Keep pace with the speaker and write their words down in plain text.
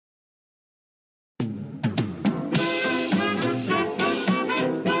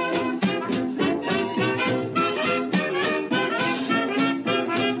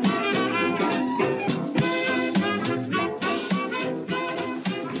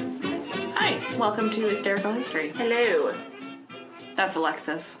Welcome to Hysterical History. Hello. That's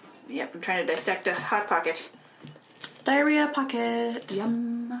Alexis. Yep, I'm trying to dissect a Hot Pocket. Diarrhea pocket.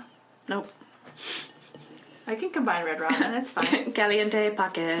 Yum. Nope. I can combine Red Robin, it's fine. Caliente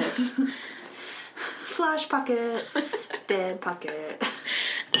pocket. Flash Pocket. Dead Pocket.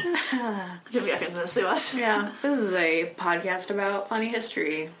 Jimmy Atkins gonna sue us. Yeah, this is a podcast about funny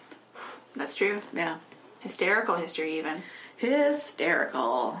history. That's true. Yeah. Hysterical history, even.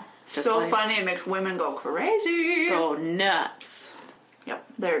 Hysterical. Just so like, funny, it makes women go crazy. go nuts. Yep.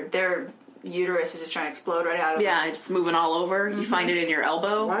 Their uterus is just trying to explode right out of them. Yeah, it's moving all over. You find it in your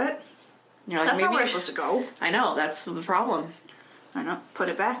elbow. What? You're like, That's not maybe where it's supposed to go. I know, that's the problem. I know. Put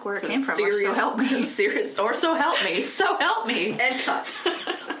it back where it came from. Serious, Or so help me. Serious, or so help me. So help me. And cut.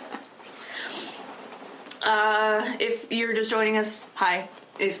 If you're just joining us, hi.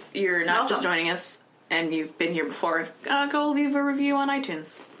 If you're not just joining us and you've been here before, go leave a review on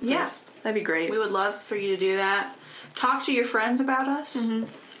iTunes. Yeah. That'd be great. We would love for you to do that. Talk to your friends about us. Mm-hmm.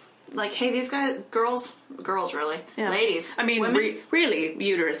 Like, hey, these guys, girls really, ladies. I mean, women. Really,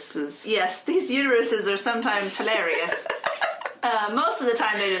 uteruses. Yes, these uteruses are sometimes hilarious. Most of the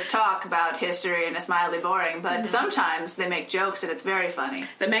time they just talk about history and it's mildly boring, but sometimes they make jokes and it's very funny.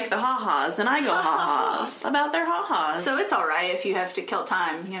 They make the ha-has, and I go ha-has about their ha-has. So it's alright if you have to kill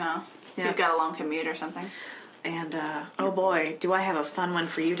time, you know, if you've got a long commute or something. And, oh boy, do I have a fun one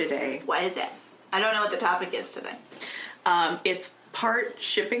for you today. What is it? I don't know what the topic is today. It's part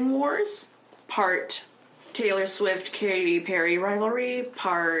shipping wars, part Taylor Swift, Katy Perry rivalry,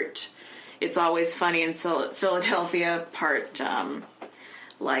 part It's Always Funny in Philadelphia, part,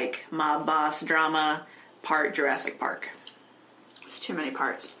 like, mob boss drama, part Jurassic Park. It's too many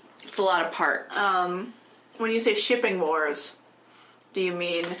parts. It's a lot of parts. When you say shipping wars, do you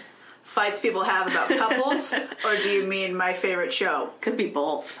mean fights people have about couples, or do you mean my favorite show? Could be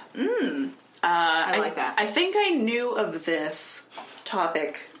both. I like that. I think I knew of this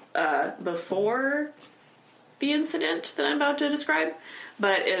topic before the incident that I'm about to describe,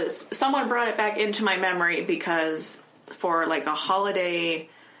 but someone brought it back into my memory because for like a holiday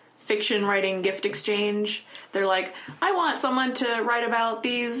fiction writing gift exchange, they're like, I want someone to write about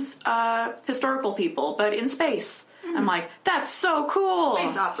these historical people, but in space. I'm like, that's so cool.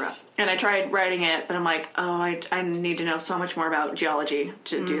 Space opera. And I tried writing it, but I'm like, oh, I need to know so much more about geology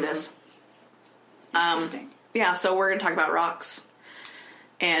to do this. Interesting. Yeah, so we're going to talk about rocks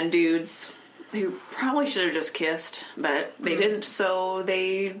and dudes who probably should have just kissed, but they didn't, so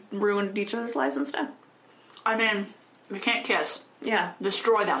they ruined each other's lives instead. I mean, we can't kiss. Yeah.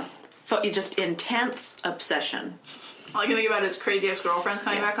 Destroy them. Just intense obsession. All I can think about is Crazy Ex-Girlfriends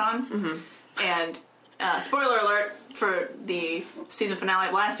coming back on. Mm-hmm. And spoiler alert for the season finale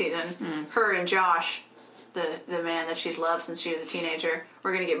of last season, her and Josh, the man that she's loved since she was a teenager,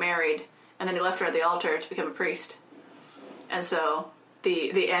 were going to get married. And then they left her at the altar to become a priest. And so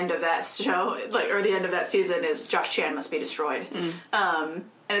the end of that show, or the end of that season, is Josh Chan must be destroyed. And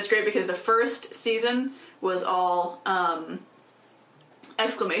it's great because the first season was all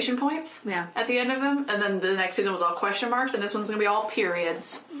exclamation points at the end of them, and then the next season was all question marks, and this one's going to be all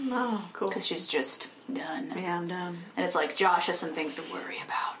periods. Oh, cool. Because she's just done. Yeah, I'm done. And it's like, Josh has some things to worry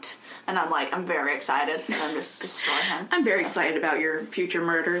about. And I'm like, I'm very excited. And I'm just destroy him. I'm very excited about your future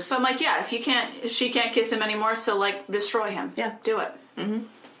murders. So I'm like, yeah, if she can't kiss him anymore, so like, destroy him. Yeah. Do it. Mm-hmm.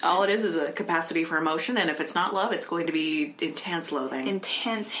 All it is a capacity for emotion, and if it's not love, it's going to be intense loathing.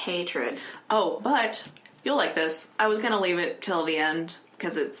 Intense hatred. Oh, but you'll like this. I was going to leave it till the end,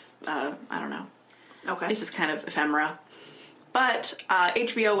 because it's, I don't know. Okay. It's just kind of ephemera. But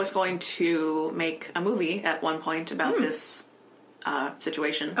HBO was going to make a movie at one point about this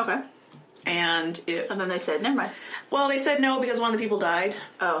situation. Okay. And then they said, never mind. Well, they said no because one of the people died.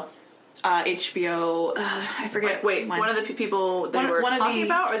 Oh. HBO, I forget. Wait, one of the people they were talking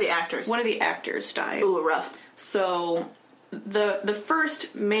about, or the actors? One of the actors died. Ooh, rough. So the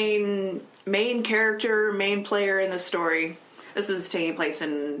first main character, main player in the story, this is taking place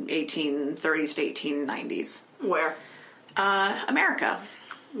in 1830s to 1890s. Where? America.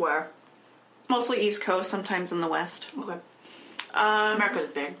 Where? Mostly East Coast, sometimes in the West. Okay. America's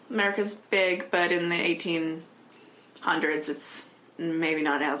big. America's big, but in the 1800s, it's maybe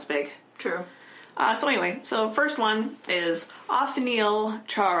not as big. True. So anyway, first one is Othniel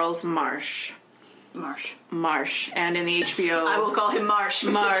Charles Marsh. Marsh. And in the HBO... I will call him Marsh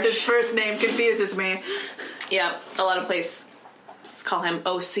because his first name confuses me. Yep, a lot of places call him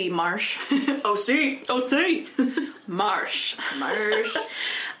O.C. Marsh. O.C. Marsh. Marsh.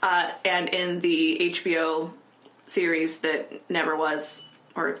 And in the HBO series that never was,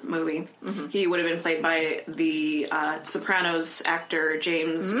 or movie, he would have been played by the Sopranos actor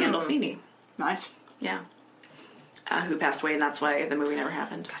James Gandolfini. Nice. Yeah. Who passed away, and that's why the movie never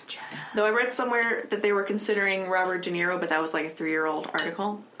happened. Gotcha. Though I read somewhere that they were considering Robert De Niro, but that was like a 3-year-old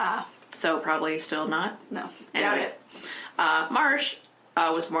article. So probably still not. No. Anyway. Doubt it. Marsh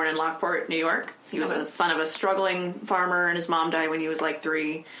was born in Lockport, New York. He was a son of a struggling farmer, and his mom died when he was like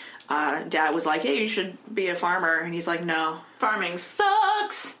 3. Dad was like, hey, you should be a farmer. And he's like, no. Farming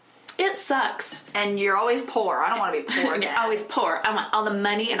sucks. It sucks. And you're always poor. I don't want to be poor. You're always poor. I want all the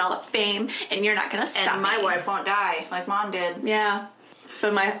money and all the fame, and you're not going to stop And my me. wife won't die like Mom did. Yeah.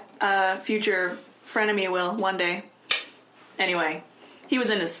 But my future frenemy will one day. Anyway, he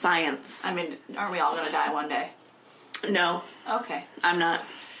was into science. I mean, aren't we all going to die one day? No, Okay. I'm not.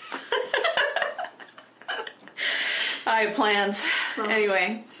 I have plans.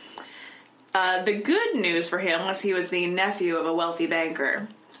 Anyway, the good news for him was he was the nephew of a wealthy banker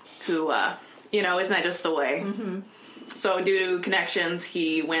who, isn't that just the way? Mm-hmm. So due to connections,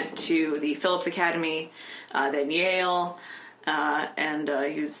 he went to the Phillips Academy, then Yale, and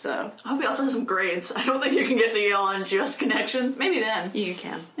he was... I hope he also has some grades. I don't think you can get to Yale on just connections. Maybe then. You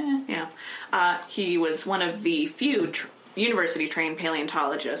can. Yeah. He was one of the few university-trained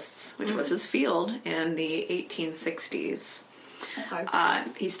paleontologists, which was his field in the 1860s. Okay.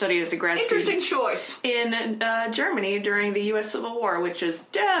 He studied as a grad Interesting student choice. in Germany during the U.S. Civil War, which is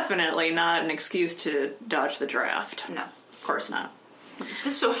definitely not an excuse to dodge the draft. No. Of course not.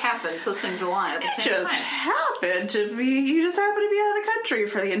 This so happens those things align at the same You just time. happened to be out of the country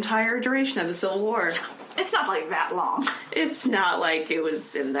for the entire duration of the Civil War. It's not like that long. It's not like it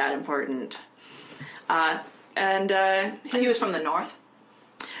was that important. He was from the north.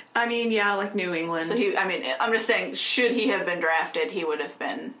 I mean, yeah, like New England. So I'm just saying, should he have been drafted, he would have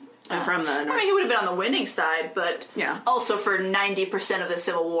been... from the north. I mean, he would have been on the winning side, but Yeah. also for 90% of the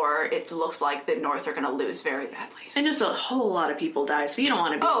Civil War, it looks like the North are going to lose very badly. And just a whole lot of people die, so you don't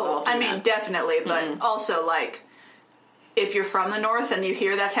want to be involved in that. Definitely, but also, like, if you're from the North and you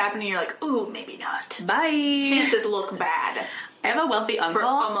hear that's happening, you're like, ooh, maybe not. Bye! Chances look bad. I have a wealthy uncle. For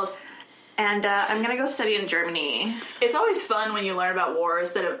almost... And I'm going to go study in Germany. It's always fun when you learn about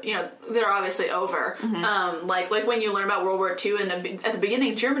wars that are, that are obviously over. Like when you learn about World War II, and at the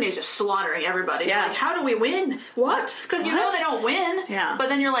beginning, Germany is just slaughtering everybody. Yeah. You're like, how do we win? What? Because you know they don't win. Yeah. But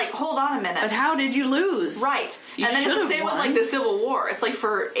then you're like, hold on a minute. But how did you lose? Right. You And then it's the should've same with won. like the Civil War. It's like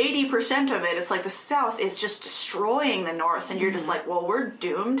for 80% of it, it's like the South is just destroying the North, and you're just like, well, we're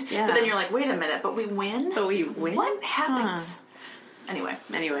doomed. Yeah. But then you're like, wait a minute, but we win? But we win? What happens? Anyway.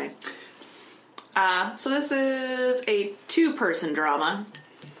 So this is a 2-person drama,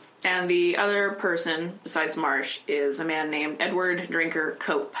 and the other person, besides Marsh, is a man named Edward Drinker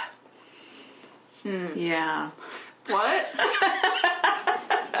Cope. Yeah. What?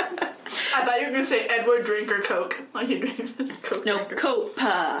 I thought you were going to say Edward Drinker Coke. Like you drink Coke. No, drinker. Cope.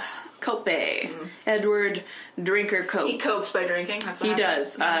 Cope. Edward Drinker Cope. He copes by drinking. That's what He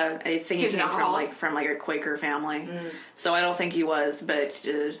happens. does. I think He's he an came alcoholic? from a Quaker family, so I don't think he was. But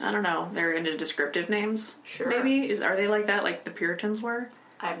I don't know. They're into descriptive names. Sure. Maybe are they like that? Like the Puritans were.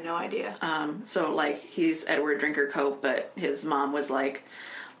 I have no idea. So like he's Edward Drinker Cope, but his mom was like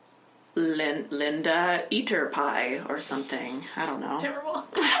Linda Eater Pie or something. I don't know. Terrible.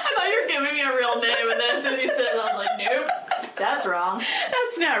 I thought you were giving me a real name, and then as soon as you said it, I was like, nope, that's wrong.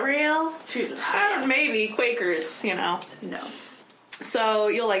 That's not real. Maybe Quakers, No. So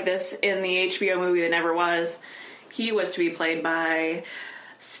you'll like this. In the HBO movie that never was, he was to be played by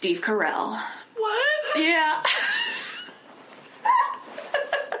Steve Carell. What? Yeah.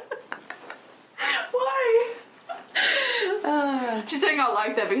 Why? She's saying I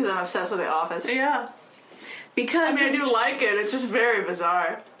like that because I'm obsessed with The Office. Yeah. Because I do like it. It's just very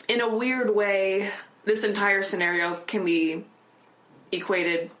bizarre. in a weird way, this entire scenario can be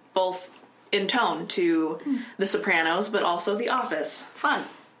equated both in tone to The Sopranos, but also The Office. Fun.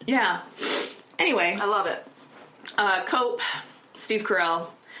 Yeah. Anyway, I love it. Cope, Steve Carell,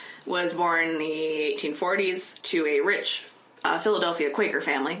 was born in the 1840s to a rich Philadelphia Quaker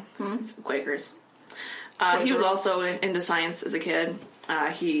family. Quakers. He was also into science as a kid.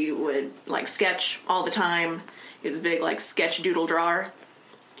 He would sketch all the time. He was a big sketch doodle drawer.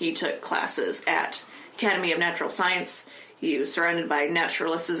 He took classes at Academy of Natural Science. He was surrounded by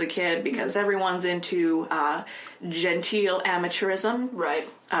naturalists as a kid because everyone's into genteel amateurism. Right.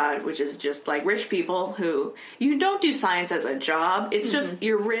 Which is just like rich people who you don't do science as a job. It's just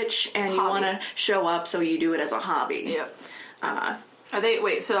you're rich and you Hobby. want to show up, so you do it as a hobby. Yep. Are they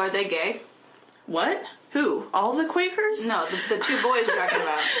gay? What? Who? All the Quakers? No, the two boys we're talking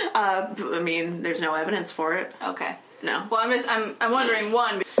about. I mean, there's no evidence for it. Okay. No. Well, I'm wondering,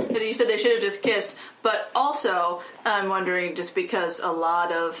 one, You said they should have just kissed, but also I'm wondering, just because a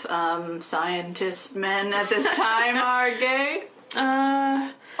lot of scientist men at this time are gay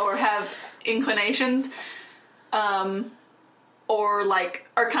or have inclinations, or like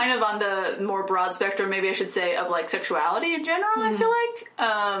are kind of on the more broad spectrum, maybe I should say, of like sexuality in general. I feel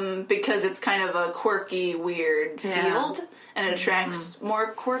like because it's kind of a quirky, weird field, and it attracts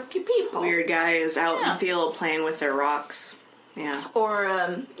more quirky people. Weird guys out in the field playing with their rocks. Yeah. Or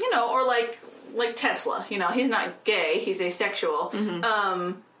or like Tesla. He's not gay; he's asexual.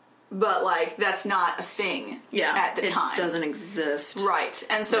 But like that's not a thing. At the time, it doesn't exist. Right,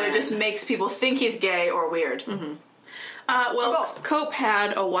 and so it just makes people think he's gay or weird. Cope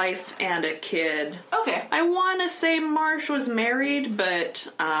had a wife and a kid. Okay. I want to say Marsh was married, but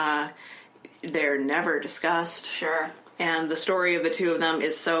they're never discussed. Sure. And the story of the two of them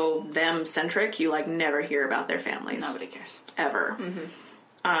is so them-centric, you, never hear about their families. Nobody cares. Ever.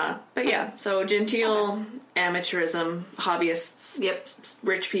 But yeah, so genteel amateurism, hobbyists,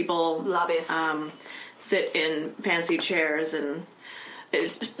 rich people, lobbyists, sit in fancy chairs and...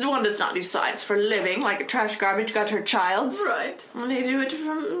 The one does not do science for a living, like a trash garbage gutter child's. Right. And they do it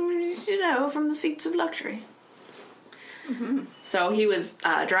from the seats of luxury. So he was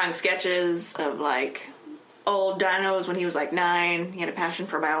drawing sketches of, old dinos when he was, 9. He had a passion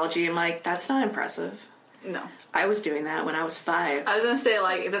for biology. I'm like, that's not impressive. No. I was doing that when I was 5. I was going to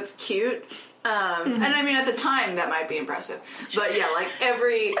say, that's cute. And I mean, at the time, that might be impressive. But yeah,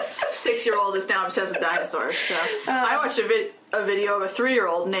 every 6-year-old is now obsessed with dinosaurs. So I watched a video of a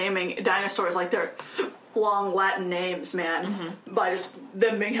 3-year-old naming dinosaurs like their long Latin names, man, by just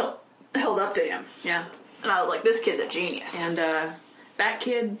them being held up to him. Yeah. And I was like, this kid's a genius. And that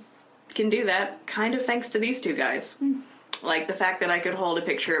kid can do that kind of thanks to these two guys. Like the fact that I could hold a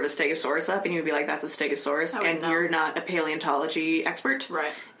picture of a stegosaurus up and you'd be like, that's a stegosaurus, and you're not a paleontology expert.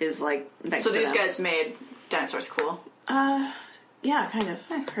 Right. Is thanks so to these them. guys made dinosaurs cool. Yeah, kind of.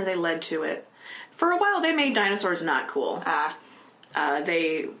 Nice. Or they led to it. For a while, they made dinosaurs not cool.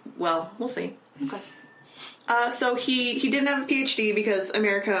 We'll see. Okay. So he didn't have a PhD because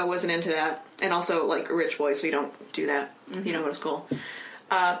America wasn't into that, and also a rich boy, so you don't do that. You don't go to school.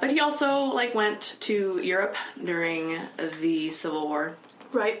 But he also went to Europe during the Civil War.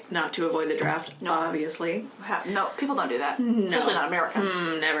 Right. Not to avoid the draft, obviously. No, people don't do that. No. Especially not Americans.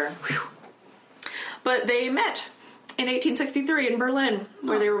 Never. Whew. But they met in 1863 in Berlin,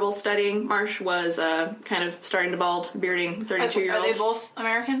 where they were both studying. Marsh was kind of starting to bald, bearding 32-year-old. Are they both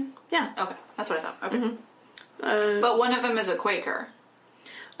American? Yeah. Okay, that's what I thought. Okay. But one of them is a Quaker.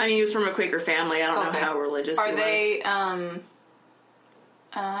 I mean, he was from a Quaker family. I don't know how religious he was. Are they,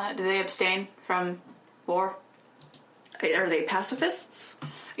 do they abstain from war? Are they pacifists?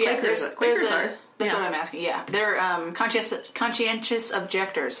 Yeah, Quakers are. That's what I'm asking. Yeah, they're conscientious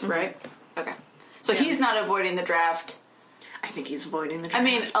objectors, right? Okay. So he's not avoiding the draft. I think he's avoiding the draft. I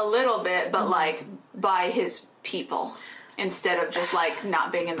mean, a little bit, but by his people instead of just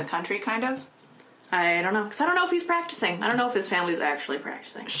not being in the country, kind of. I don't know, because I don't know if he's practicing. I don't know if his family's actually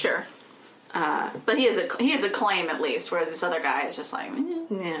practicing. Sure. But he has a claim at least, whereas this other guy is just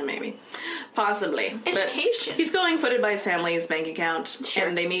yeah, maybe, possibly. Education. But he's going footed by his family's bank account, sure.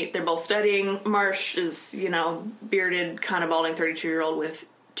 And they meet. They're both studying. Marsh is, bearded, kind of balding 32-year-old with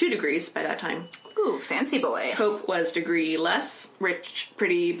 2 degrees by that time. Ooh, fancy boy. Cope was degree less, rich,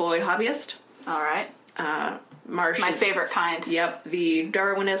 pretty boy hobbyist. All right. Marsh, my favorite kind. Yep, the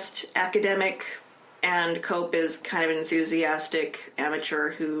Darwinist academic. And Cope is kind of an enthusiastic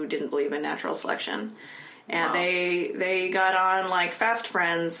amateur who didn't believe in natural selection. And they got on like fast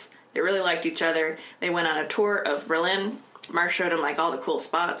friends. They really liked each other. They went on a tour of Berlin. Marsh showed him like all the cool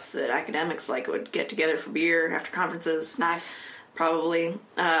spots that academics would get together for beer after conferences. Nice. Probably.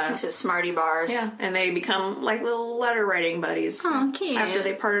 This is Smarty bars. Yeah, and they become like little letter writing buddies. Oh, cute. After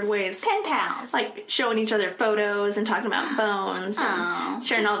they parted ways. Pen pals. Like showing each other photos and talking about bones. And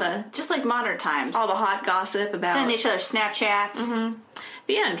sharing all the... Just like modern times. All the hot gossip about... Sending each other Snapchats. Mm-hmm.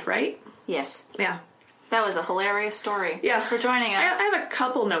 The end, right? Yes. Yeah. That was a hilarious story. Yeah. Thanks for joining us. I have a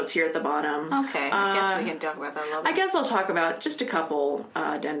couple notes here at the bottom. Okay. I guess we can talk about that a little bit. I guess I'll talk about just a couple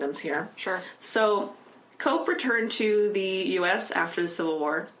addendums here. Sure. So... Cope returned to the U.S. after the Civil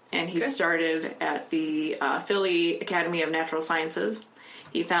War, and he started at the Philly Academy of Natural Sciences.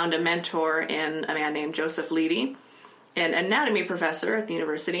 He found a mentor in a man named Joseph Leidy, an anatomy professor at the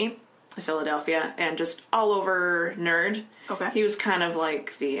University of Philadelphia, and just all over nerd. Okay. He was kind of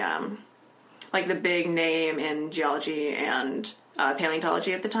like the big name in geology and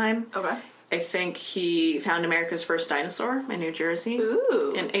paleontology at the time. Okay. I think he found America's first dinosaur in New Jersey.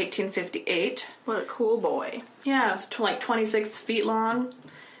 Ooh. In 1858. What a cool boy. Yeah, it was like 26 feet long.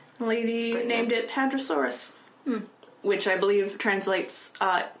 lady named it Hadrosaurus, which I believe translates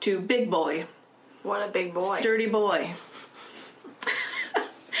to big boy. What a big boy. Sturdy boy.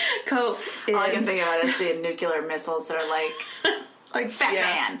 Cope. All I can think about is the nuclear missiles that are like fat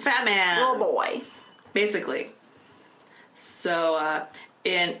man. Fat man. Little boy. Basically. So,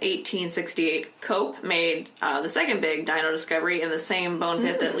 in 1868, Cope made the second big dino discovery in the same bone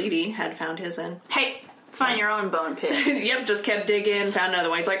pit that Leedy had found his in. Hey, find your own bone pit. Yep, just kept digging, found another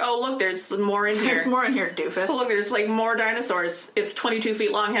one. He's like, oh, look, there's more in here. There's more in here, doofus. Oh, look, there's like more dinosaurs. It's 22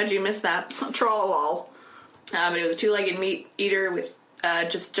 feet long. How'd you miss that? Troll. But it was a two-legged meat eater with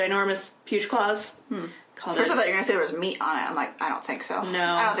just ginormous, huge claws. Called First, it. I thought you were going to say there was meat on it. I'm like, I don't think so.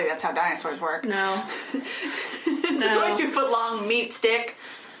 No. I don't think that's how dinosaurs work. No. It's a 22-foot long meat stick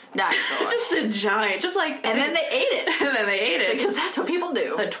dinosaur. Just a giant, just like... And then they ate it. And then they ate it. Because that's what people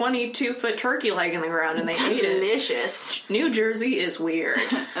do. A 22-foot turkey leg in the ground, and they ate it. Delicious. New Jersey is weird.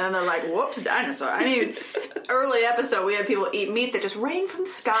 And then they're like, whoops, dinosaur. I mean, early episode, we had people eat meat that just rained from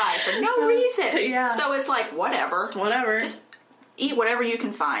the sky for no reason. Yeah. So it's like, whatever. Whatever. Eat whatever you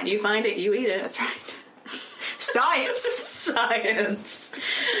can find. You find it, you eat it. That's right. Science. Science.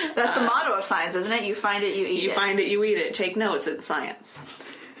 That's the motto of science, isn't it? You find it, you eat it. You find it, you eat it. Take notes, it's science.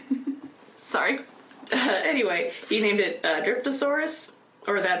 Sorry. Anyway, he named it Dryptosaurus,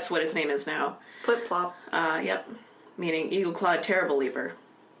 or that's what its name is now. Flip plop. Yep. Meaning eagle-clawed terrible leaper.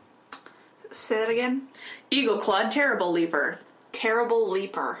 Say that again? Eagle-clawed terrible leaper. Terrible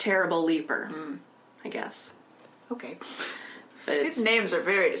leaper. Terrible leaper. I guess. Okay. But it's, These names are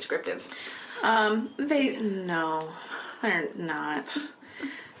very descriptive. No, they're not.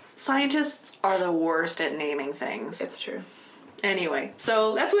 Scientists are the worst at naming things. It's true. Anyway,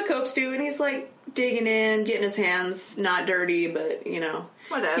 so that's what Cope's doing. He's like digging in, getting his hands not dirty, but you know,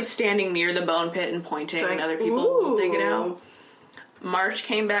 Whatever. he's standing near the bone pit and pointing, Like, and other people will dig it ooh. out. Marsh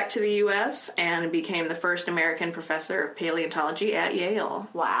came back to the U.S. and became the first American professor of paleontology at Yale.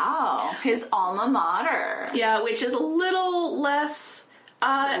 Wow. His alma mater. Yeah, which is a little less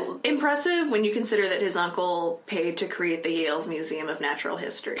impressive when you consider that his uncle paid to create the Yale's Museum of Natural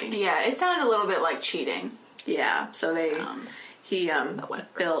History. Yeah, it sounded a little bit like cheating. Yeah, so he whatever.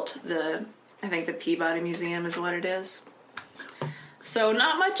 built I think the Peabody Museum is what it is. So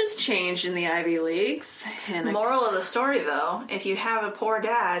not much has changed in the Ivy Leagues. And Moral of the story, though, if you have a poor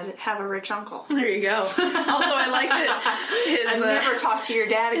dad, have a rich uncle. there you go. Also, I liked it. I've never talked to your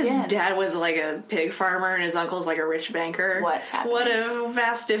dad His again. dad was like a pig farmer, and his uncle's like a rich banker. What's happening? What a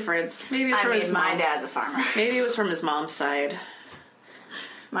vast difference. Maybe it's from his my mom's. dad's a farmer. Maybe it was from his mom's side.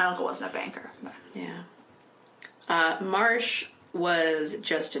 My uncle wasn't a banker. But. Yeah. Marsh was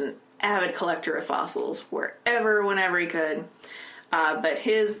just an avid collector of fossils, whenever he could. But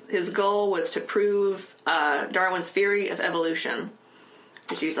his goal was to prove Darwin's theory of evolution.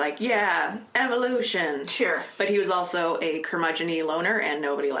 Which he's like, yeah, evolution. Sure. But he was also a curmudgeon-y loner, and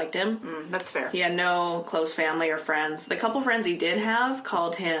nobody liked him. That's fair. He had no close family or friends. The couple friends he did have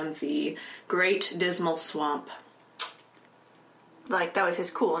called him the Great Dismal Swamp. Like, that was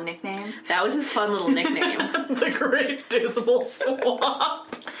his cool nickname. That was his fun little nickname. The Great Dismal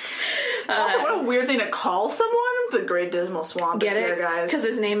Swamp. Also, what a weird thing to call someone. The Great Dismal Swamp Get is here, it? guys. Because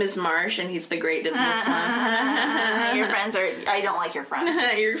his name is Marsh, and he's the Great Dismal Swamp. Your friends are... I don't like your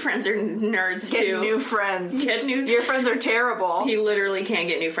friends. Your friends are nerds, Get too. new friends. Get new... Your friends are terrible. He literally can't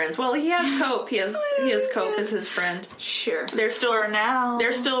get new friends. Well, he has Cope. He has Cope as his friend. Sure. They're still... For now.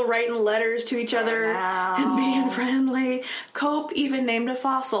 They're still writing letters to each other now. and being friendly. Cope even named a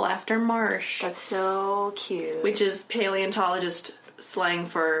fossil after Marsh. That's so cute. Which is paleontologist slang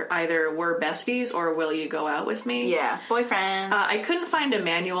for either we're besties or will you go out with me? Yeah, boyfriend. I couldn't find a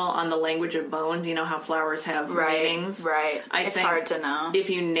manual on the language of bones. You know how flowers have meanings? Right. It's hard to know. If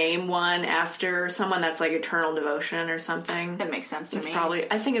you name one after someone, that's like eternal devotion or something. That makes sense to me.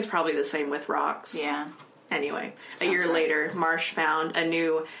 I think it's probably the same with rocks. Yeah. Anyway, Sounds a year right. later, Marsh found a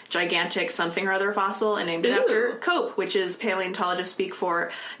new gigantic something or other fossil and named it after Cope, which is paleontologists speak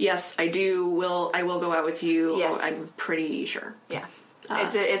for, yes, I will go out with you. Yes. I'm pretty sure. Yeah.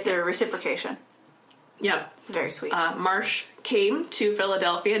 It's a reciprocation. Yeah. It's very sweet. Marsh came to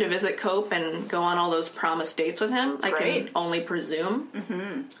Philadelphia to visit Cope and go on all those promised dates with him. I Great. can only presume.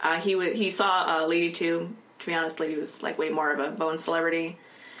 Mm-hmm. He saw Leedy too. To be honest, Leedy was like way more of a bone celebrity.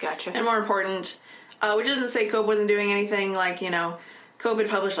 Gotcha. And more important, which doesn't say Cope wasn't doing anything. Like, you know, Cope had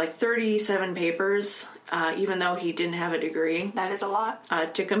published like 37 papers, even though he didn't have a degree. That is a lot.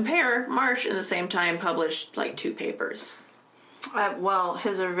 To compare, Marsh in the same time published like 2 papers. Well,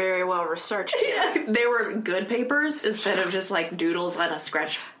 his are very well researched. They were good papers instead of just like doodles on a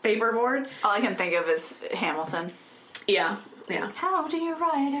scratch paper board. All I can think of is Hamilton. Yeah, Yeah. How do you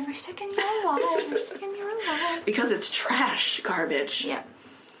write every second you're alive? Every second you're alive. Because it's trash garbage. Yeah.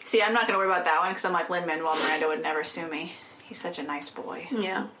 See, I'm not going to worry about that one because I'm like, Lin-Manuel Miranda would never sue me. He's such a nice boy.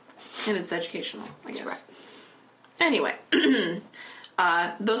 Yeah. And it's educational, I guess. Right. Anyway,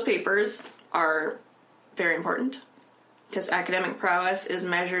 those papers are very important because academic prowess is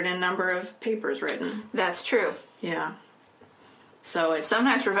measured in number of papers written. That's true. Yeah. So it's...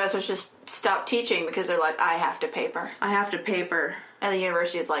 Sometimes professors just stop teaching because they're like, I have to paper. I have to paper. And the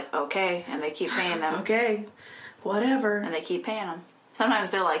university is like, okay. And they keep paying them. Okay. Whatever. And they keep paying them.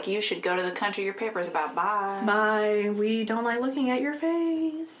 Sometimes they're like, you should go to the country your paper's about. Bye. Bye. We don't like looking at your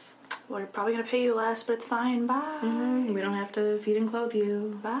face. We're probably going to pay you less, but it's fine. Bye. Mm-hmm. We don't have to feed and clothe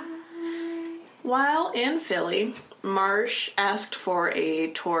you. Bye. While in Philly, Marsh asked for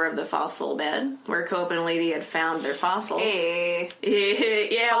a tour of the fossil bed where Cope and Lady had found their fossils. Hey.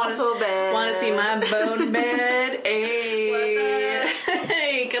 Yeah, Fossil bed. Want to see my bone bed? Hey.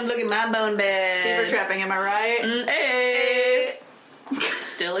 Hey, come look at my bone bed. Beaver trapping, am I right? Hey.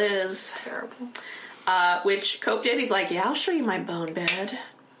 Still is. Terrible. Which Cope did. He's like, yeah, I'll show you my bone bed.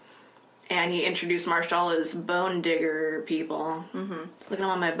 And he introduced Marsh to all his bone digger people. Mm-hmm. Look at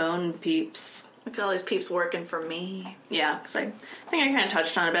all my bone peeps. Look at all these peeps working for me. Yeah, because I think I kind of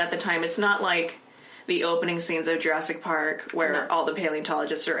touched on it, but at the time, it's not like the opening scenes of Jurassic Park where all the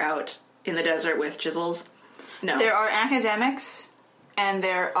paleontologists are out in the desert with chisels. No. There are academics and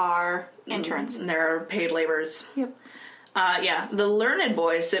there are interns. And there are paid laborers. Yep. Yeah, the learned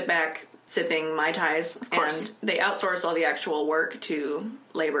boys sit back sipping Mai Tais, Of course. and they outsource all the actual work to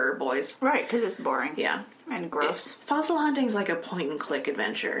labor boys. Right, because it's boring. Yeah. And gross. Fossil hunting's like a point-and-click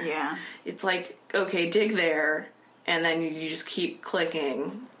adventure. Yeah. It's like, okay, dig there, and then you just keep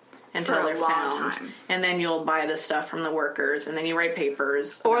clicking until For a they're long found. time. And then you'll buy the stuff from the workers, and then you write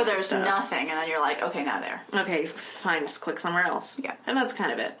papers. Or about the there's stuff. nothing, and then you're like, okay, now there. Okay, fine, just click somewhere else. Yeah. And that's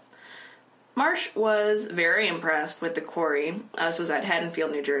kind of it. Marsh was very impressed with the quarry. This was at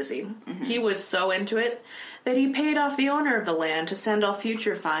Haddonfield, New Jersey. Mm-hmm. He was so into it that he paid off the owner of the land to send all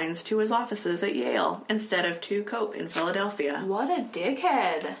future finds to his offices at Yale instead of to Cope in Philadelphia. What a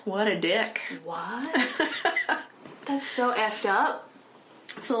dickhead. What a dick. What? That's so effed up.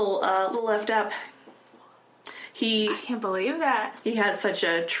 It's a little left up. I can't believe that. He had such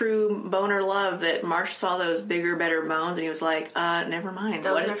a true boner love that Marsh saw those bigger, better bones, and he was like, never mind.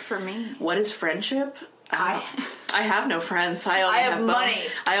 Those are for me. What is friendship? I have no friends. I only have money.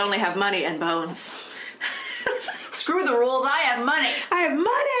 I only have money and bones. Screw the rules, I have money. I have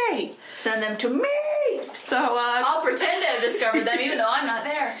money! Send them to me. So, I'll pretend to have discovered them even though I'm not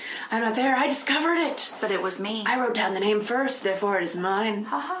there. I'm not there. I discovered it. But it was me. I wrote down the name first, therefore it is mine.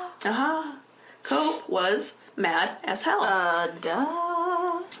 Haha. Uh-huh. Cope was mad as hell. Duh.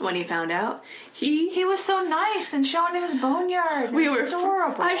 When he found out, he was so nice and showing him his boneyard. we It was were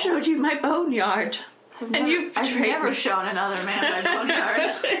adorable. I showed you my boneyard. And you I've betrayed never me. shown another man my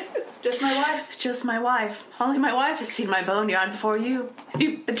boneyard. Just my wife. Just my wife. Only my wife has seen my boneyard before you.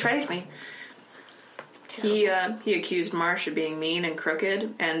 You betrayed me. He accused Marsh of being mean and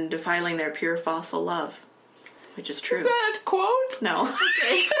crooked and defiling their pure fossil love, which is true. Is that a quote? No.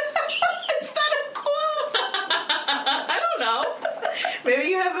 Okay. Is that a quote? I don't know. Maybe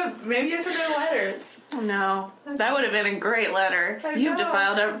you have some good letters. No. That would have been a great letter. I You've know.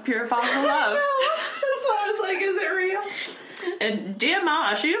 defiled our pure fossil love. That's why I was like, is it real? And dear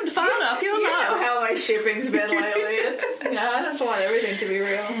Marsh, you've defiled our pure You know love. how my shipping's been lately. I just want everything to be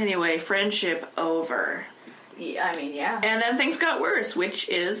real. Anyway, friendship over. Yeah, I mean, yeah. And then things got worse, which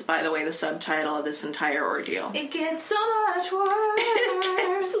is, by the way, the subtitle of this entire ordeal. It gets so much worse. It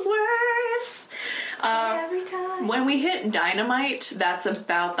gets worse. Every time. When we hit Dynamite, that's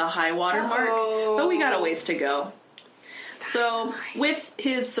about the high water mark, but we got a ways to go. So, with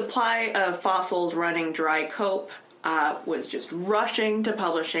his supply of fossils running dry, Cope was just rushing to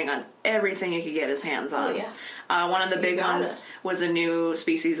publishing on everything he could get his hands on. Oh, yeah. One of the big ones was a new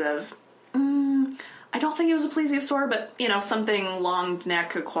species of... I don't think it was a plesiosaur, but, something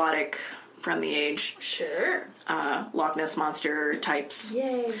long-neck aquatic from the age. Sure. Loch Ness Monster types.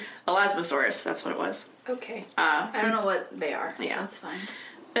 Yay. Elasmosaurus, that's what it was. Okay. I don't know what they are. Yeah. So that's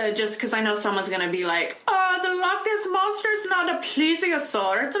fine. Just because I know someone's going to be like, oh, the Loch Ness Monster's not a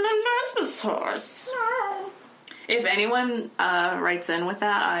plesiosaur, it's an elasmosaurus. No. If anyone writes in with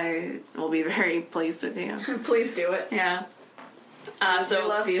that, I will be very pleased with you. Please do it. Yeah. I So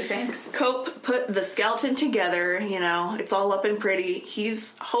love you. Thanks. Cope put the skeleton together, it's all up and pretty.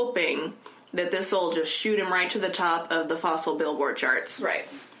 He's hoping that this will just shoot him right to the top of the fossil billboard charts. Right.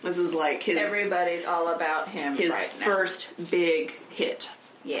 This is like his Everybody's all about him. his right now. first big hit.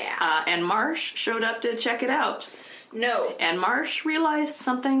 Yeah. And Marsh showed up to check it out. No. And Marsh realized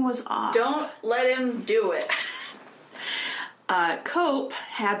something was off. Don't let him do it. Cope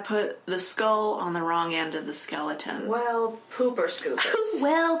had put the skull on the wrong end of the skeleton. Well, pooper scoopers.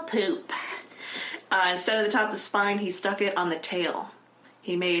 Well, poop. Instead of the top of the spine, he stuck it on the tail.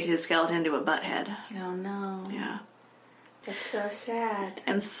 He made his skeleton into a butt head. Oh, no. Yeah. That's so sad.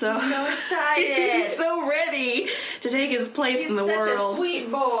 And so... So excited. He's so ready to take his place in the world. He's such a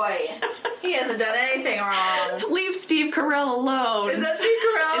sweet boy. He hasn't done anything wrong. Leave Steve Carell alone. Is that Steve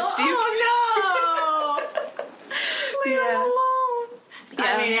Carell? It's Steve... Oh, no! Leave him alone.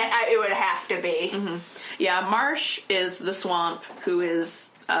 Yeah. I mean, it would have to be. Mm-hmm. Yeah, Marsh is the swamp, who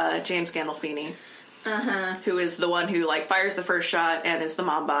is James Gandolfini. Who is the one who, like, fires the first shot and is the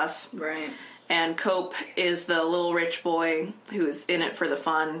mob boss. Right. And Cope is the little rich boy who's in it for the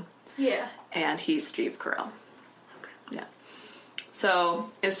fun. Yeah. And he's Steve Carell. Okay. Yeah.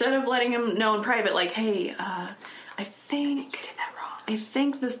 So, instead of letting him know in private, like, hey, I think... You did that wrong. I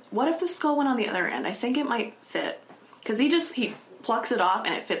think this... What if the skull went on the other end? I think it might fit. Because he plucks it off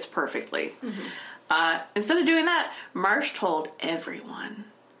and it fits perfectly. Mm-hmm. Instead of doing that, Marsh told everyone.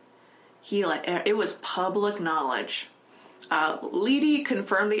 It was public knowledge. Leedy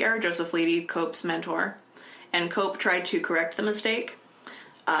confirmed the error, Joseph Leedy, Cope's mentor, and Cope tried to correct the mistake.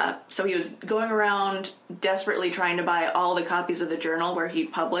 So he was going around desperately trying to buy all the copies of the journal where he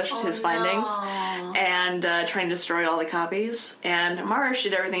published his findings, and trying to destroy all the copies. And Marsh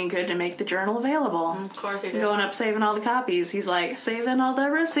did everything he could to make the journal available. Of course he did. Going up saving all the copies. He's like, saving all the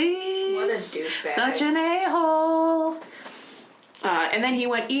receipts. What a douchebag. Such an a-hole. And then he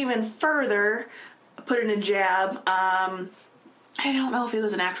went even further, put in a jab. I don't know if it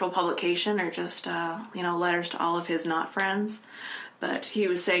was an actual publication or just, letters to all of his not friends. But he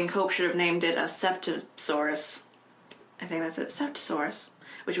was saying Cope should have named it a Septosaurus. I think that's it, Septosaurus.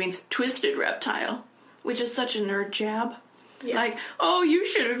 Which means twisted reptile. Which is such a nerd jab. Yeah. Like, oh, you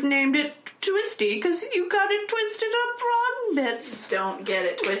should have named it Twisty because you got it twisted up wrong bits. Don't get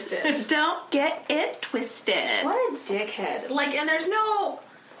it twisted. Don't get it twisted. What a dickhead. Like, and there's no...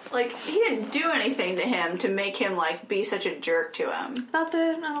 Like, he didn't do anything to him to make him, like, be such a jerk to him. I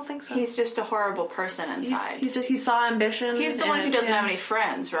don't think so. He's just a horrible person inside. He saw ambition. He's the one who doesn't have any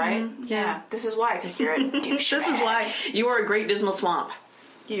friends, right? Mm-hmm. Yeah. This is why, because you're a douchebag. This is why you are a great dismal swamp.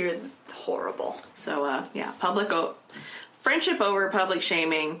 You're horrible. So, friendship over public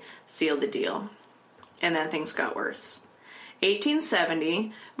shaming sealed the deal. And then things got worse.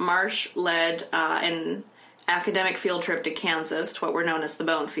 1870, Marsh led an academic field trip to Kansas, to what were known as the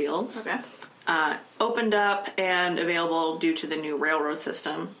Bone Fields. Okay. Opened up and available due to the new railroad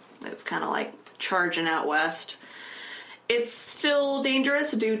system. It's kind of like charging out west. It's still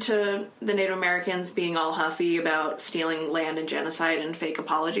dangerous due to the Native Americans being all huffy about stealing land and genocide and fake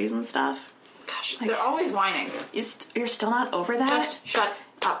apologies and stuff. Gosh, they're always whining. You're still not over that? Just shut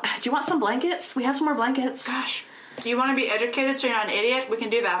up. Do you want some blankets? We have some more blankets. Gosh. Do you want to be educated so you're not an idiot? We can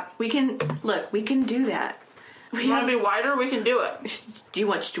do that. We can do that. You want to be whiter? We can do it. Do you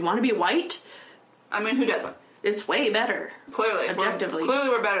want to be white? I mean, who doesn't? It's way better. Clearly. Objectively.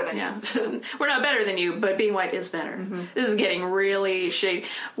 We're better than you. We're not better than you, but being white is better. Mm-hmm. This is getting really shady.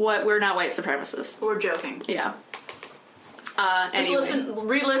 We're not white supremacists. We're joking. Yeah. Just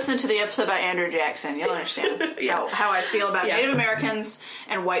re-listen to the episode about Andrew Jackson. You'll understand how I feel about Native Americans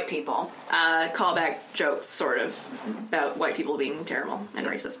and white people. Callback joke, sort of, about white people being terrible and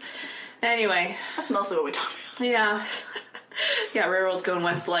racist. Anyway. That's mostly what we talk about. Yeah. Yeah, railroad's going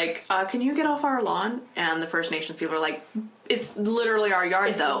west, like, can you get off our lawn? And the First Nations people are like, it's literally our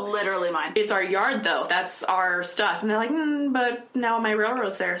yard, though. It's literally mine. It's our yard, though. That's our stuff. And they're like, but now my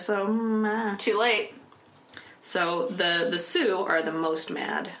railroad's there, so... Too late. So the Sioux are the most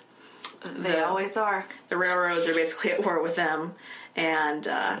mad. They always are. The railroads are basically at war with them. And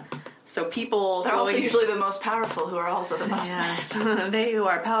so people... They're also usually the most powerful who are also the most mad. They who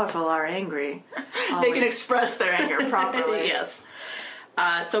are powerful are angry. They can express their anger properly. Yes.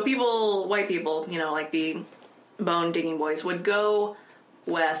 So people, white people, like the bone digging boys, would go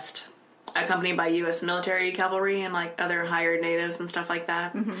west, accompanied by U.S. military cavalry and like other hired natives and stuff like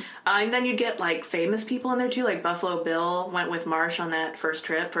that. Mm-hmm. And then you'd get like famous people in there too, like Buffalo Bill went with Marsh on that first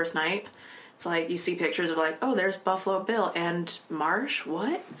night. It's like you see pictures of like, oh, there's Buffalo Bill and Marsh.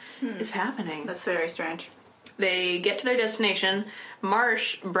 What is happening? That's very strange. They get to their destination.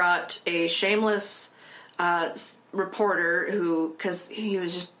 Marsh brought a shameless reporter who, because he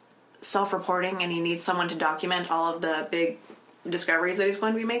was just self-reporting and he needs someone to document all of the big discoveries that he's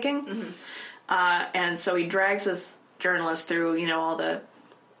going to be making. Mm-hmm. And so he drags this journalist through, all the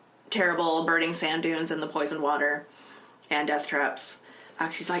terrible burning sand dunes and the poisoned water and death traps.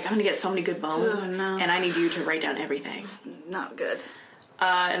 She's like, I'm going to get so many good bones, and I need you to write down everything. It's not good.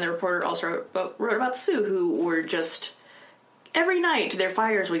 And the reporter also wrote about the Sioux, who were just, every night their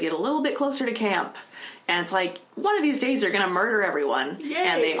fires would get a little bit closer to camp. And it's like, one of these days they're going to murder everyone. Yay.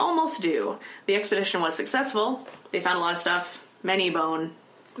 And they almost do. The expedition was successful. They found a lot of stuff. Many bone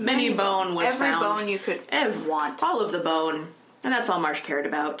was Every found. Every bone you could want. All of the bone. And that's all Marsh cared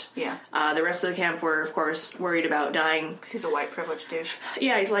about. Yeah. The rest of the camp were, of course, worried about dying. He's a white privileged douche.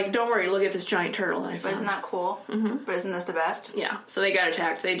 Yeah, he's like, don't worry, look at this giant turtle that I found. But isn't that cool? Mm-hmm. But isn't this the best? Yeah, so they got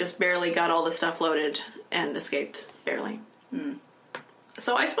attacked. They just barely got all the stuff loaded and escaped. Barely. Mm.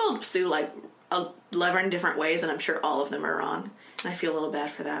 So I spelled Sioux like 11 different ways, and I'm sure all of them are wrong. And I feel a little bad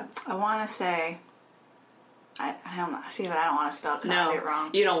for that. I want to say... I don't see, but I don't want to spell it because I get it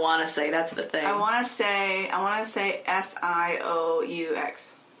wrong. You don't want to say. That's the thing. I want to say Sioux.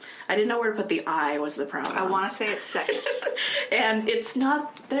 I didn't know where to put the I was the problem. I want to say it's second. And it's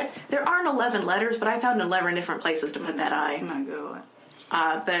not... There aren't 11 letters, but I found 11 different places to put that I. I'm going to Google it.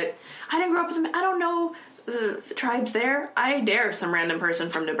 But I didn't grow up with them. I don't know the tribes there. I dare some random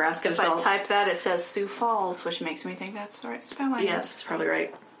person from Nebraska to spell... If I type that, it says Sioux Falls, which makes me think that's the right spelling. Yes, it's probably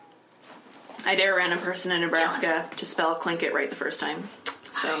right. I dare a random person in Nebraska to spell Tlingit right the first time.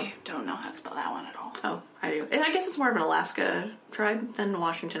 So I don't know how to spell that one at all. Oh, I do. And I guess it's more of an Alaska tribe than the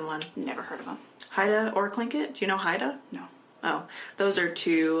Washington one. Never heard of them. Haida or Tlingit? Do you know Haida? No. Oh, those are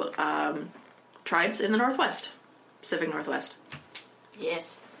two tribes in the Northwest. Pacific Northwest.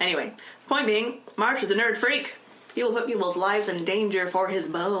 Yes. Anyway, point being, Marsh is a nerd freak. He will put people's lives in danger for his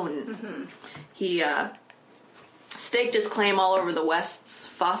bone. Mm-hmm. He staked his claim all over the West's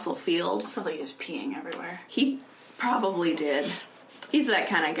fossil fields. Sounds like he's peeing everywhere. He probably did. He's that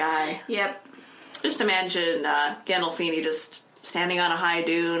kind of guy. Yep. Just imagine Gandolfini just standing on a high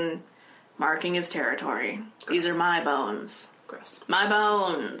dune, marking his territory. Gross. These are my bones. Gross. My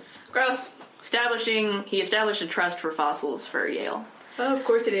bones. Gross. He established a trust for fossils for Yale. Oh, of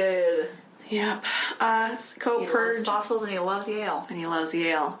course he did. Yep. Cope heard loves fossils and he loves Yale. And he loves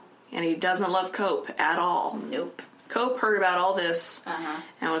Yale. And he doesn't love Cope at all. Nope. Cope heard about all this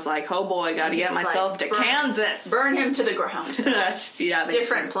and was like, oh boy, gotta get myself to Kansas. Burn him to the ground. Yeah,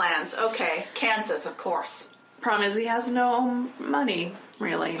 different plans. Okay, Kansas, of course. Problem is he has no money,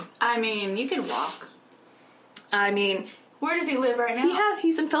 really. I mean, you can walk. I mean... Where does he live right now?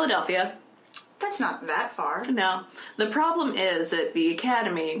 He's in Philadelphia. That's not that far. No. The problem is that the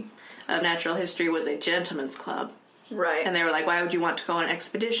Academy of Natural History was a gentleman's club. Right. And they were like, why would you want to go on an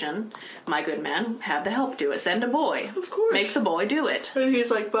expedition? My good man, have the help do it. Send a boy. Of course. Make the boy do it. And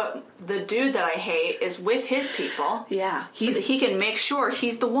he's like, but the dude that I hate is with his people. Yeah. So that he can make sure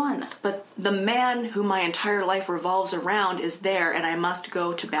he's the one. But the man who my entire life revolves around is there, and I must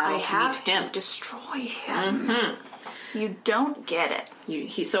go to battle to meet him. Destroy him. Mm-hmm. You don't get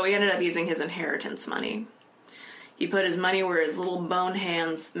it. So he ended up using his inheritance money. He put his money where his little bone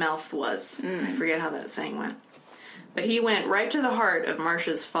hand's mouth was. I forget how that saying went. But he went right to the heart of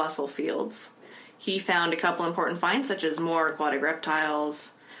Marsh's fossil fields. He found a couple important finds, such as more aquatic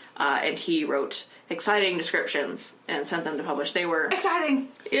reptiles, and he wrote exciting descriptions and sent them to publish. They were... Exciting!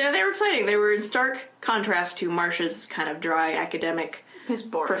 Yeah, they were exciting. They were in stark contrast to Marsh's kind of dry, academic, his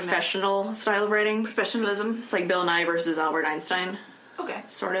professional style of writing. Professionalism. It's like Bill Nye versus Albert Einstein. Okay.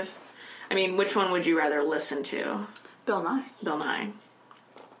 Sort of. I mean, which one would you rather listen to? Bill Nye. Bill Nye.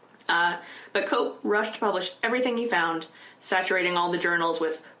 But Cope rushed to publish everything he found, saturating all the journals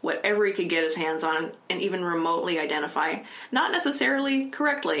with whatever he could get his hands on and even remotely identify. Not necessarily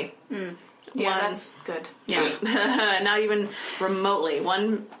correctly. Yeah, that's good. Yeah, not even remotely.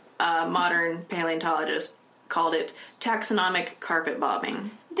 One modern paleontologist called it taxonomic carpet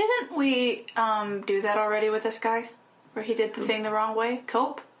bombing. Didn't we do that already with this guy? Where he did the thing the wrong way?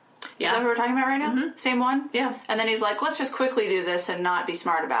 Cope? Yeah. Is that what we're talking about right now? Mm-hmm. Same one? Yeah. And then he's like, let's just quickly do this and not be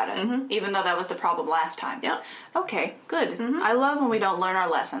smart about it. Even though that was the problem last time. Yeah. Okay, good. I love when we don't learn our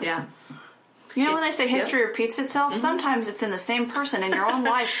lessons. Yeah. You know when they say history repeats itself? Sometimes it's in the same person in your own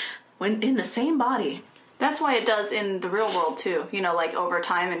life. When in the same body. That's why it does in the real world, too. You know, like over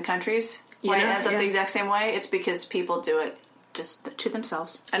time in countries. When it ends up the exact same way, it's because people do it just to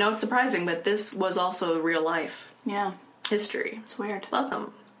themselves. I know it's surprising, but this was also real life. Yeah. History. It's weird.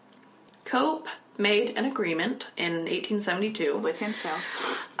 Welcome. Cope made an agreement in 1872 with himself,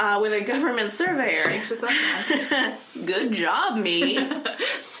 with a government surveyor. Shakes his own. Good job, me.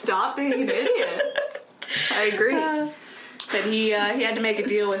 Stop being an idiot. I agree. But he had to make a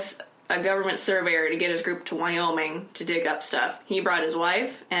deal with a government surveyor to get his group to Wyoming to dig up stuff. He brought his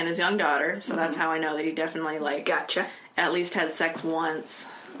wife and his young daughter, so that's how I know that he definitely Gotcha. at least had sex once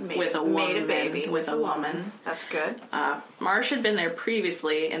with a woman. Made a baby with a woman. That's good. Marsh had been there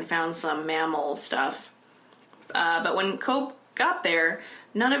previously and found some mammal stuff. But when Cope got there,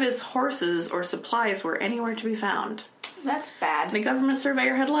 none of his horses or supplies were anywhere to be found. That's bad. The government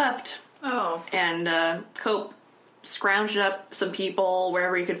surveyor had left. Oh. And Cope scrounged up some people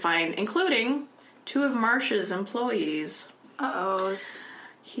wherever he could find, including 2 of Marsh's employees. Uh-oh.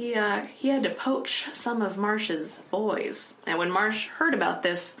 He had to poach some of Marsh's boys. And when Marsh heard about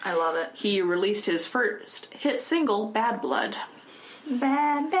this, I love it. he released his first hit single, Bad Blood.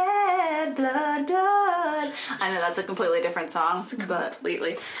 Bad, bad, blood, blood. I know that's a completely different song, but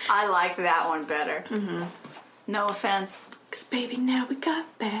Completely. I like that one better. Mm-hmm. No offense. 'Cause baby, now we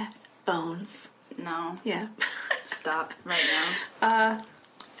got bad bones. No. Yeah. Stop right now.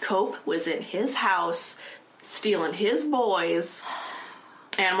 Cope was in his house, stealing his boys,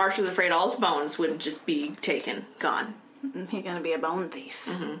 and Marsh was afraid all his bones would just be taken, gone. He's gonna be a bone thief.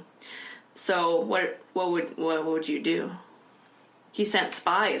 Mm-hmm. So what would you do? He sent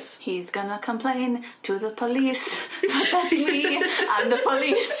spies. He's gonna complain to the police, but that's me. I'm the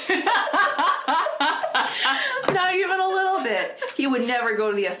police. Not even a little bit. He would never go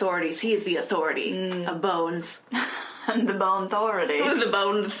to the authorities. He is the authority of bones. I'm the bone authority. The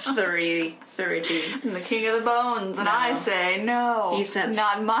bone authority. I'm the king of the bones, and I say no. He sent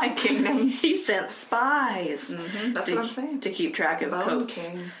not my kingdom. He sent spies. Mm-hmm. That's what I'm saying. To keep track of Bone Cope's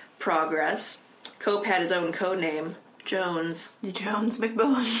King. progress. Cope had his own code name, Jones. Jones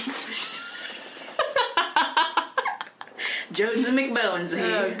McBones. Jones and McBones.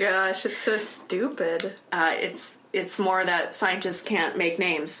 Oh gosh, it's so stupid. It's more that scientists can't make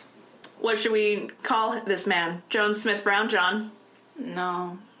names. What should we call this man? Jones Smith Brown John?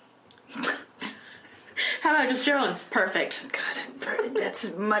 No. How about just Jones? Perfect. God,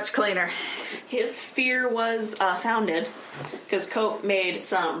 that's much cleaner. His fear was founded because Cope made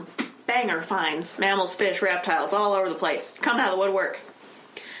some banger finds. Mammals, fish, reptiles, all over the place. Coming out of the woodwork.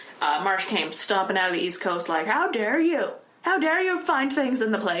 Marsh came stomping out of the East Coast like, how dare you? How dare you find things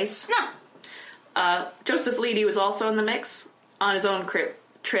in the place? No. Joseph Leidy was also in the mix on his own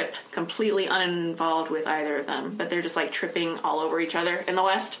trip, completely uninvolved with either of them, but they're just like tripping all over each other in the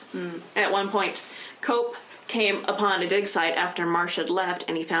West. At one point, Cope came upon a dig site after Marsh had left,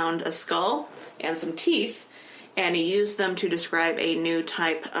 and he found a skull and some teeth, and he used them to describe a new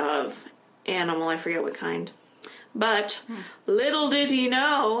type of animal. I forget what kind. But little did he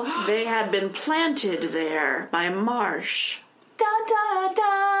know they had been planted there by Marsh. Da da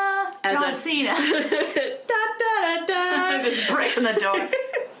da. As John a- Cena. Da da da da. Just breaks in the door.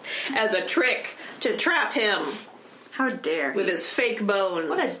 As a trick to trap him How dare he? with his fake bones.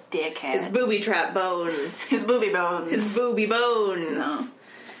 What a dickhead. His booby trap bones. His booby bones. His booby bones. No.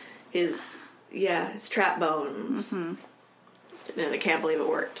 His trap bones. And I can't believe it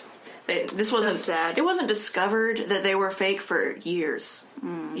worked. This wasn't sad. It wasn't discovered that they were fake for years.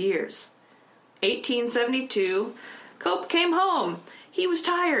 Years. 1872, Cope came home. He was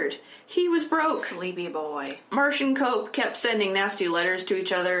tired. He was broke. Sleepy boy. Marsh and Cope kept sending nasty letters to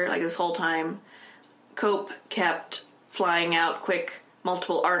each other like this whole time. Cope kept flying out quick,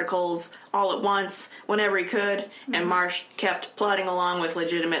 multiple articles all at once, whenever he could, and Marsh kept plodding along with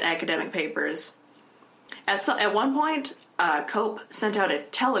legitimate academic papers. At one point, Cope sent out a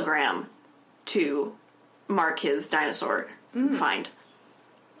telegram to mark his dinosaur find.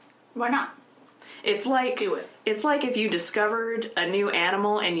 Why not? It's like Do it. It's like if you discovered a new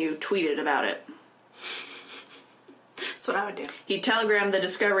animal and you tweeted about it. That's what I would do. He telegrammed the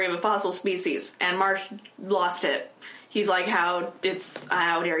discovery of a fossil species, and Marsh lost it. He's like, how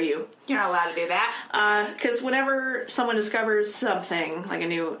dare you? You're not allowed to do that. Because whenever someone discovers something, like a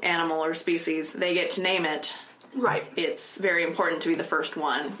new animal or species, they get to name it. Right. It's very important to be the first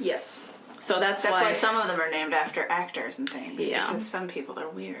one. Yes. So that's That's why why some of them are named after actors and things. Yeah. Because some people are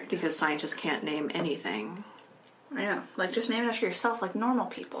weird. because scientists can't name anything, I know. Like, just name it after yourself like normal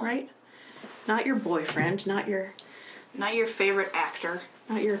people. right? Not your boyfriend, not your Not your favorite actor.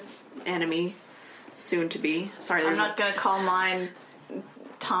 enemy, soon to be. Sorry, I'm there's not going to call mine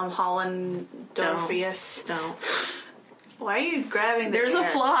Tom Holland Dorpheus. don't. Why are you grabbing the There's a air?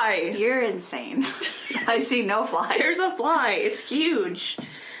 fly. You're insane. I see no flies. There's a fly. It's huge.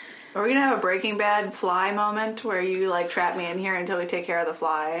 Are we going to have a Breaking Bad fly moment where you, like, trap me in here until we take care of the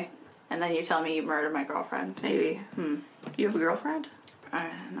fly, and then you tell me you murdered my girlfriend? Maybe. You have a girlfriend?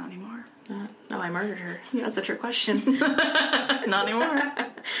 Not anymore. No, I murdered her. That's a trick question. Not anymore.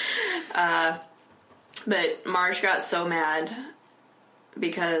 But Marsh got so mad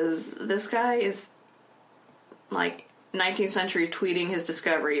because this guy is like 19th century tweeting his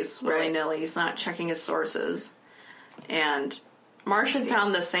discoveries willy-nilly. He's not checking his sources. And Marsh had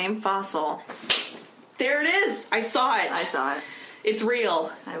found the same fossil. There it is! I saw it! I saw it. It's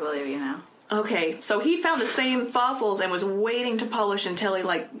real. I believe you now. Okay, so he found the same fossils and was waiting to publish until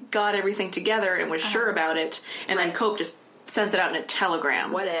he, got everything together and was sure about it. And then Cope just sends it out in a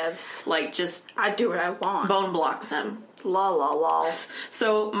telegram. Whatevs. Just I do what I want. bone blocks him. La la la.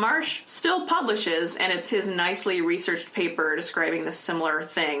 So Marsh still publishes, and it's his nicely researched paper describing the similar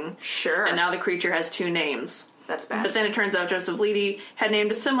thing. Sure. And now the creature has 2 names. That's bad. But then it turns out Joseph Leidy had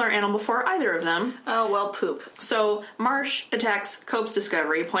named a similar animal before either of them. Oh, well, poop. So Marsh attacks Cope's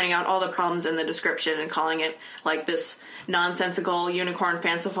discovery, pointing out all the problems in the description and calling it this nonsensical, unicorn,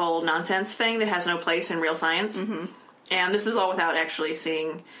 fanciful nonsense thing that has no place in real science. Mm-hmm. And this is all without actually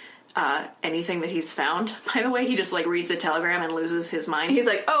seeing anything that he's found. By the way, he just reads the telegram and loses his mind. He's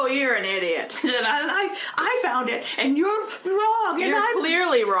like, "Oh, you're an idiot. I found it, and you're wrong. And You're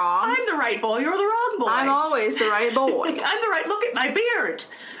clearly wrong. I'm the right boy. You're the wrong boy. I'm always the right boy. I'm the right. Look at my beard.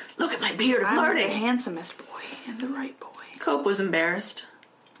 Look at my beard of I'm learning. the handsomest boy and the right boy." Cope was embarrassed.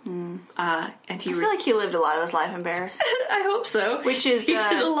 And I feel like he lived a lot of his life embarrassed. I hope so. Which is he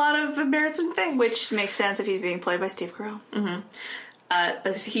did a lot of embarrassing things. Which makes sense if he's being played by Steve Carell. Mm-hmm.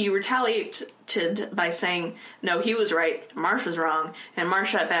 But he retaliated by saying, no, he was right, Marsh was wrong, and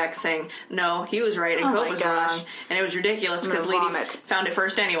Marsh shot back saying, no, he was right, and Cope was wrong, and it was ridiculous because Leidy found it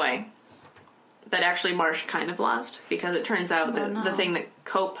first anyway. But actually Marsh kind of lost, because it turns out that the thing that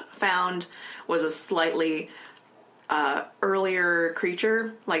Cope found was a slightly earlier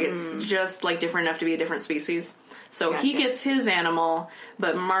creature. It's just different enough to be a different species. So he gets his animal,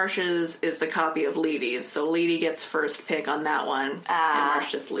 but Marsh's is the copy of Leidy's. So Leidy gets first pick on that one, and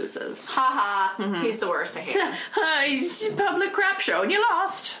Marsh just loses. Ha ha. He's the worst. I hate him. Public crap show, and you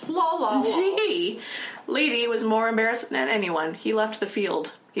lost. La la la. Gee. Leidy was more embarrassed than anyone. He left the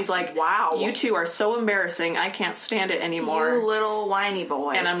field. He's like, wow, you two are so embarrassing, I can't stand it anymore. You little whiny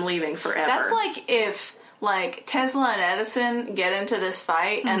boys. And I'm leaving forever. That's like if... Tesla and Edison get into this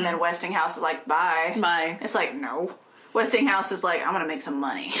fight, and then Westinghouse is like, bye. Bye. It's like, no. Westinghouse is like, I'm going to make some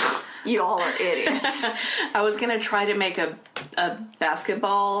money. You all are idiots. I was going to try to make a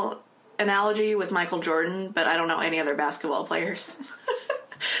basketball analogy with Michael Jordan, but I don't know any other basketball players.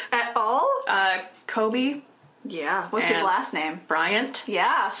 At all? Kobe. Yeah. What's his last name? Bryant.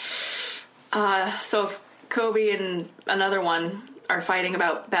 Yeah. So if Kobe and another one are fighting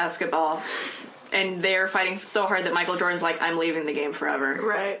about basketball... And they're fighting so hard that Michael Jordan's like, I'm leaving the game forever.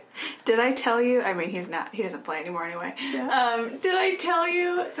 Right. Did I tell you? I mean, he doesn't play anymore anyway. Yeah. Did I tell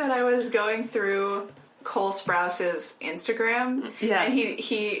you that I was going through Cole Sprouse's Instagram? Yes. And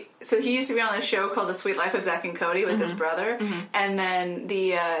he used to be on this show called The Sweet Life of Zack and Cody with his brother. Mm-hmm. And then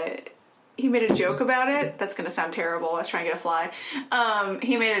he made a joke about it. That's going to sound terrible. I was trying to get a fly.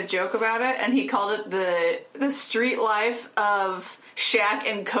 He made a joke about it, and he called it the street life of Shaq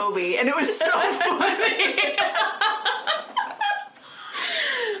and Kobe, and it was so funny.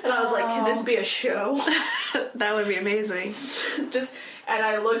 And I was like, can this be a show? That would be amazing. And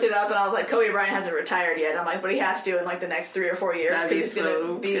I looked it up, and I was like, Kobe Bryant hasn't retired yet. I'm like, but he has to in the next 3 or 4 years because he's going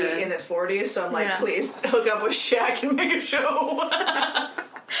to be in his 40s. So I'm like, please hook up with Shaq and make a show.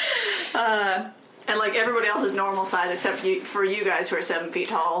 And everybody else is normal size except for you guys who are 7 feet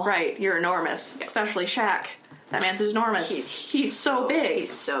tall. Right, you're enormous, especially Shaq. That man's enormous. He's so big.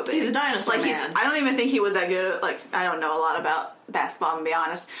 He's so big. He's a dinosaur man. I don't even think he was that good at, I don't know a lot about basketball, to be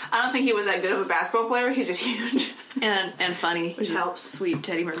honest. I don't think he was that good of a basketball player. He's just huge. And funny. Which helps. Sweet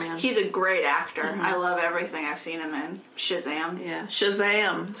teddy bear man. He's a great actor. Mm-hmm. I love everything I've seen him in. Shazam. Yeah,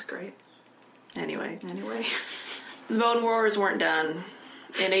 Shazam. It's great. Anyway. The Bone Wars weren't done.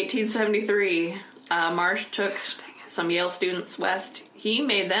 In 1873, Marsh took some Yale students west. He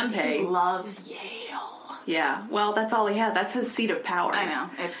made them pay. He loves Yale. Yeah, well, that's all he had. That's his seat of power. I know.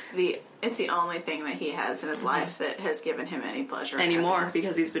 It's the only thing that he has in his life that has given him any pleasure anymore,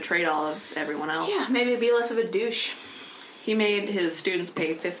 because he's betrayed all of everyone else. Yeah, maybe be less of a douche. He made his students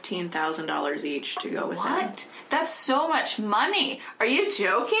pay $15,000 each to go with him. What? That's so much money. Are you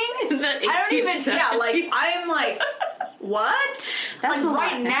joking? I don't even. Yeah, I'm like, what? That's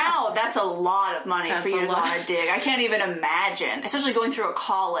right now, that's a lot of money for you to go on a dig. I can't even imagine, especially going through a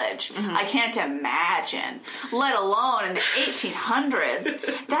college. Mm-hmm. I can't imagine, let alone in the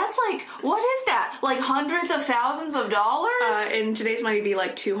 1800s. That's what is that? Hundreds of thousands of dollars? In today's money, it'd be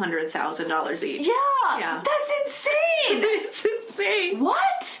 $200,000 each. Yeah, that's insane. It's insane.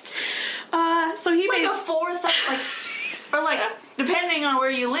 What? So he made a fourth of, or depending on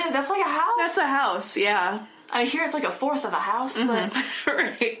where you live, that's like a house. That's a house, yeah. I hear it's a fourth of a house, but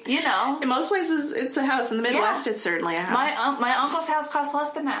right. In most places it's a house. In the Midwest, it's certainly a house. My uncle's house costs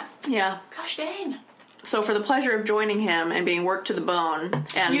less than that. Yeah. Gosh dang. So for the pleasure of joining him and being worked to the bone,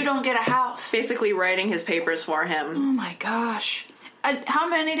 and You don't get a house. basically writing his papers for Oh him. my gosh. How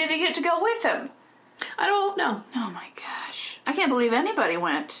many did he get to go with him? I don't know. Oh my gosh. I can't believe anybody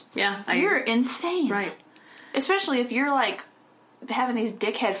went. Yeah, You're insane. right. Especially if you're like having these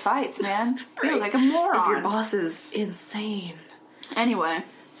dickhead fights, man. You're Right. like a If moron. your boss is insane. Anyway.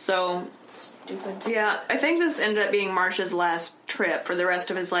 So, Stupid. yeah, I think this ended up being Marsh's last trip. For the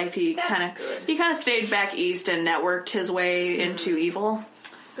rest of his life, he That's kind good. of stayed back east and networked his way into evil.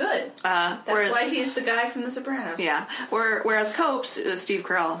 Good. That's Whereas, why he's the guy from The Sopranos. yeah. Whereas Copes, Steve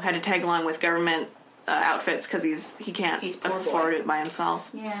Carell, had to tag along with government outfits because he can't He's poor afford boy. it by himself,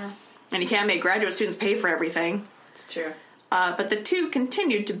 Yeah. and he can't make graduate students pay for everything. It's true. But the two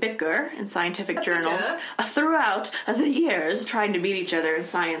continued to bicker in scientific journals bicker. throughout the years, trying to beat each other in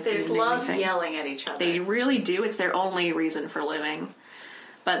science. They and just naming love things. yelling at each other. They really do. It's their only reason for living.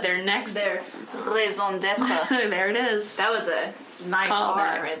 But their next... Their raison d'etre. there it is. That was a nice R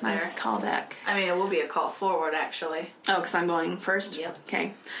Callback. right there. Nice callback. I mean, it will be a call forward, actually. Oh, because I'm going first? Yep.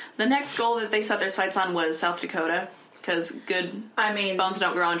 Okay. The next goal that they set their sights on was South Dakota, because good I mean, bones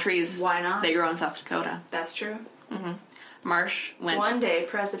don't grow on trees. Why not? They grow in South Dakota. that's true. Marsh went... One day,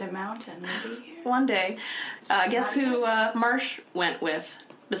 President Mountain will be here. One day. Guess who Marsh went with,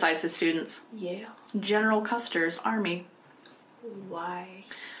 besides his students? Yeah. General Custer's army. Why?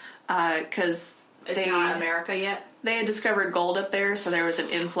 Because It's not America yet. they had discovered gold up there, so there was an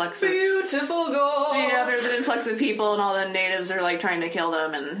influx of... Beautiful gold. Yeah, there's an influx of people, and all the natives are, like, trying to kill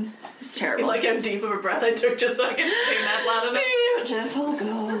them, and it's terrible. Like how deep of a breath I took just so I could sing that loud enough. Beautiful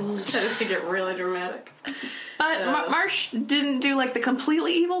gold. Trying to make it really dramatic. But Marsh didn't do, like, the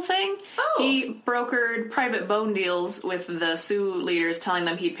completely evil thing. Oh. He brokered private bone deals with the Sioux leaders, telling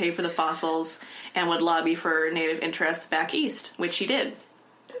them he'd pay for the fossils and would lobby for native interests back east, which he did.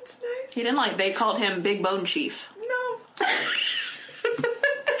 That's nice. He didn't like... They called him Big Bone Chief. No.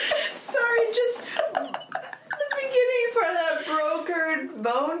 Sorry, just the beginning part of that brokered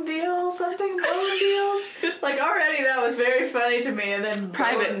bone deal, something bone deals. Like already that was very funny to me, and then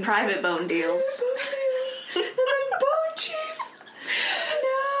Private bone deals. bone deals, and then bone chief.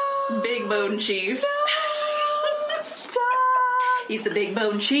 No, Big Bone Chief. no, stop. He's the Big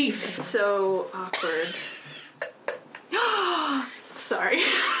Bone Chief. So awkward. Sorry.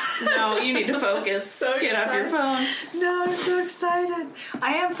 No, you need to focus. So Get off your phone. No, I'm so excited.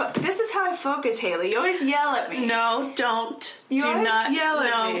 I am. This is how I focus, Haley. You always yell at me. No, don't. You Do always not yell at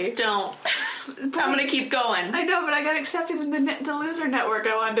no, me. don't. I'm gonna keep going. I know, but I got accepted in the loser network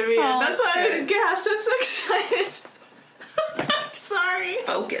I wanted to be in. Oh, That's that's why good. I'm gassed. I'm so excited. Sorry.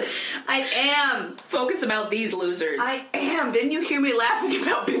 Focus. I am. Focus about these losers. I am. Didn't you hear me laughing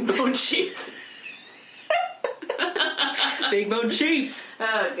about Big Bone Chief? Big Bone Chief.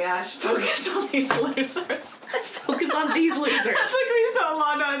 Oh gosh. Focus on these losers. Focus on these losers. That took me so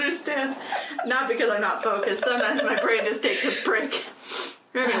long to understand. Not because I'm not focused. Sometimes my brain just takes a break.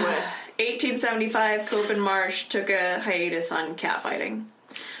 Anyway. 1875, Cope and Marsh took a hiatus on catfighting.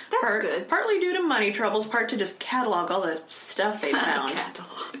 That's good. Partly due to money troubles, part to just catalog all the stuff they found.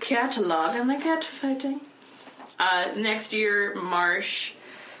 Catalog and the catfighting. Next year, Marsh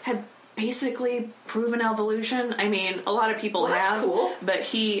had basically proven evolution. I mean, a lot of people Well, that's have, cool. but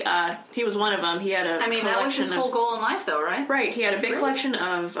he was one of them. He had a I mean, that was his whole goal in life, though, right? Right, he had a big Really? collection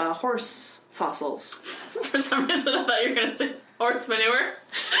of horse fossils. For some reason, I thought you were going to say horse manure.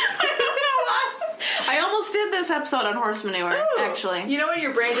 I don't know why. I almost did this episode on horse manure, actually. You know when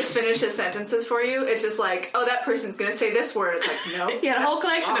your brain just finishes sentences for you? It's just like, oh, that person's going to say this word. It's like, no. He had a whole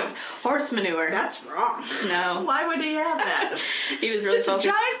collection wrong. of horse manure. That's wrong. No. Why would he have that? He was really Just a focused.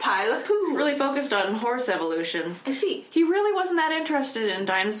 giant pile of poo. Really focused on horse evolution. I see. He really wasn't that interested in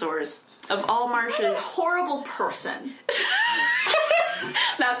dinosaurs. Of all What a Marsh's, horrible person.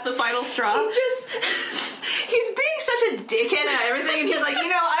 that's the final straw. He's being such a dickhead at everything, and he's like,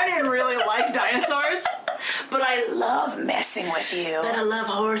 I didn't really like dinosaurs, but I love messing with you. But I love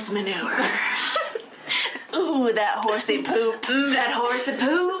horse manure. Ooh, that horsey poop. That horsey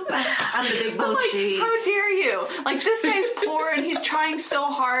poop. I'm the Big Bone Like, Chief. how dare you? Like, this guy's poor and he's trying so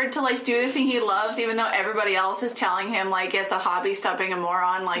hard to, like, do the thing he loves, even though everybody else is telling him, like, it's a hobby, stop being a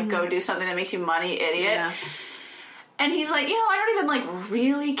moron, like, go do something that makes you money, idiot. Yeah. And he's like, I don't even, like,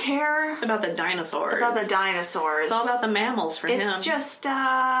 really care About the dinosaurs. about the dinosaurs. It's all about the mammals for him. It's just,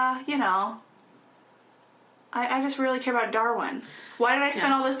 I just really care about Darwin. Why did I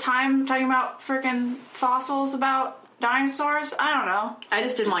spend all this time talking about freaking fossils about dinosaurs? I don't know. I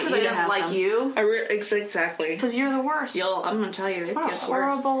just didn't want you Because I to didn't have like them. you. Exactly. Because you're the worst. I'm going to tell you, it What a gets worse.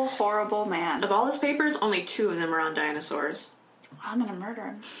 horrible, horrible man. Of all his papers, only 2 of them are on dinosaurs. I'm gonna murder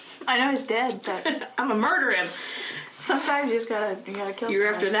him. I know he's dead, but I'm gonna murder him. sometimes you gotta kill Year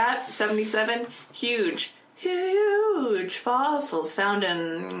someone. after that, 77, huge fossils found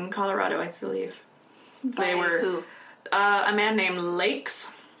in Colorado, I believe. They were who? a man named Lakes.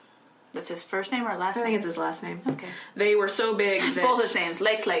 That's his first name or last I name? think it's his last name. Okay. They were so big It's that both his names.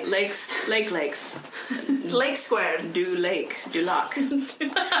 Lakes. Lakes. Lake squared. Du Lac. Monsieur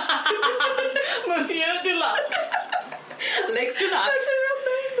Dulac. Lakes du Lac. That's a real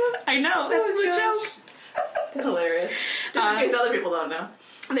name. I know, that's Oh my the gosh. joke. Hilarious. Just in case other people don't know.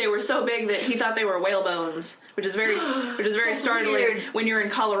 They were so big that he thought they were whale bones, which is very That's startling weird. when you're in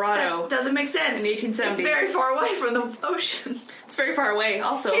Colorado. That doesn't make sense. In the 1870s. It's very far away from the ocean. It's very far away.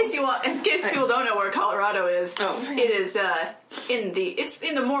 Also, In case people don't know where Colorado is, it is it's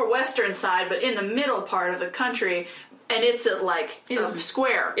in the more western side, but in the middle part of the country, and it's a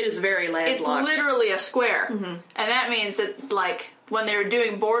square. it is very It's landlocked. literally a square, and that means that when they were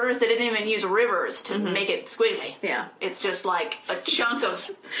doing borders, they didn't even use rivers to make it squiggly. Yeah. It's just like a chunk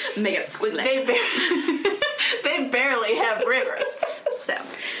of. Make it squiggly. They barely have rivers. So,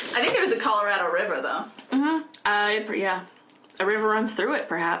 I think there's a Colorado River though. Yeah. A river runs through it,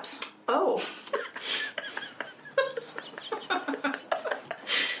 perhaps. Oh.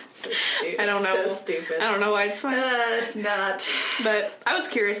 I don't know. So stupid. I don't know why it's funny. It's not. But I was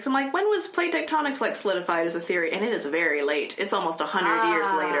curious because I'm like, when was plate tectonics solidified as a theory? And it is very late. It's almost 100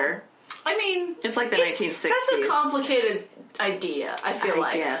 years later. I mean, It's like the 1960s. That's a complicated idea. I feel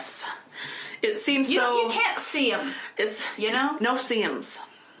like. Yes. It seems You so. you can't see them. It's You no seams.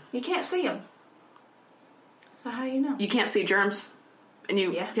 You can't see them. So how do you know? You can't see germs, and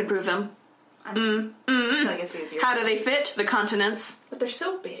you Yeah. can prove them. I feel like it's easier. How do they fit the continents? But they're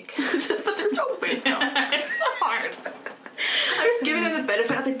so big. But they're so big. It's so hard. I'm just giving them the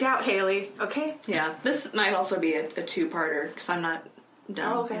benefit of the doubt, Haley. Okay. Yeah, this might also be a two-parter because I'm not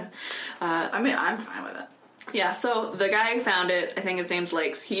done. Oh, okay. Yeah. I mean, I'm fine with it. Yeah, so the guy who found it, I think his name's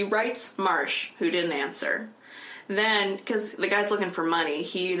Lakes, he writes Marsh, who didn't answer. Then, because the guy's looking for money,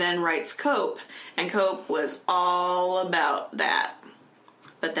 he then writes Cope, and Cope was all about that.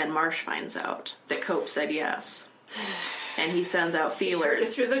 But then Marsh finds out that Cope said yes. And he sends out It's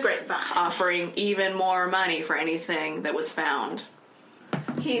feelers through the grapevine. offering even more money for anything that was found.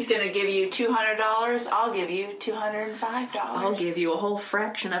 He's gonna give you $200. I'll give you $205. I'll give you a whole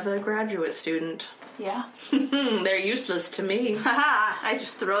fraction of a graduate student. Yeah. They're useless to me. Haha! I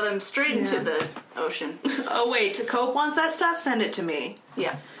just throw them straight into the ocean. Oh wait, Cope wants that stuff? Send it to me.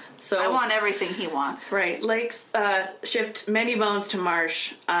 Yeah. So I want everything he wants. Right, Lakes shipped many bones to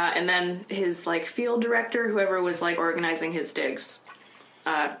Marsh, and then his field director, whoever was organizing his digs,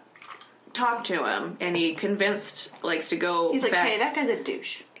 talked to him, and he convinced Lakes to go. He's like, back. hey, that guy's a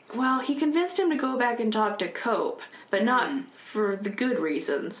douche. Well, he convinced him to go back and talk to Cope, but not for the good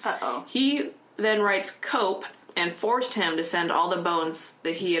reasons. Uh-oh. He then writes Cope and forced him to send all the bones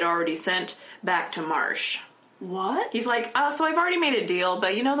that he had already sent back to Marsh. What? He's like, so I've already made a deal,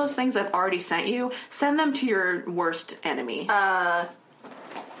 but you know those things I've already sent you? Send them to your worst enemy.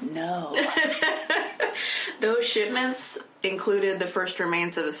 No. Those shipments included the first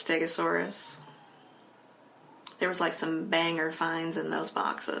remains of a Stegosaurus. There was some banger finds in those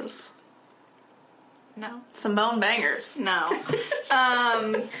boxes. No. Some bone bangers. No.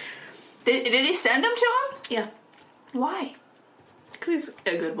 Did he send them to him? Yeah. Why? Because he's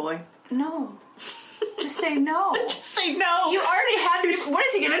a good boy. No. Just say no. Just say no. You already have. What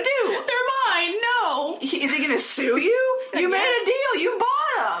is he gonna do? They're mine. No. Is he gonna sue you? You made a deal. You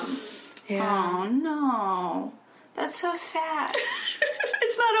bought them. Yeah. Oh no. That's so sad.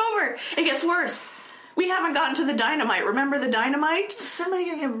 It's not over. It gets worse. We haven't gotten to the dynamite. Remember the dynamite? Is somebody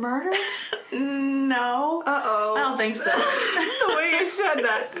gonna get murdered? No. Uh-oh. I don't think so. The way you said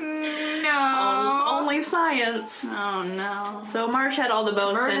that. No. Only science. Oh no. So Marsh had all the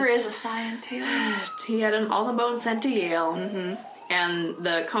bones Murder sent. is a science here. He had all the bones sent to Yale. Mm-hmm. And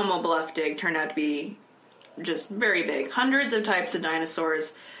the Como Bluff dig turned out to be just very big. Hundreds of types of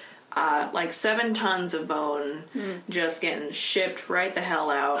dinosaurs. 7 tons of bone just getting shipped right the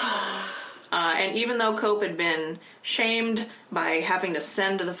hell out. And even though Cope had been shamed by having to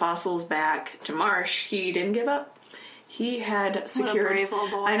send the fossils back to Marsh, he didn't give up. He had secured... What a brave little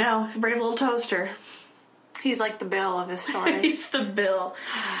boy. I know, brave little toaster. He's like the Bill of his story. He's the Bill.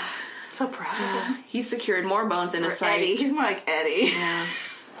 So proud of him. He secured more bones in a site. Eddie. He's more like Eddie. Yeah.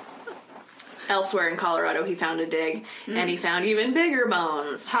 Elsewhere in Colorado, he found a dig, and he found even bigger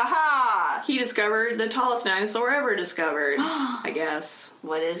bones. Haha! He discovered the tallest dinosaur ever discovered, I guess.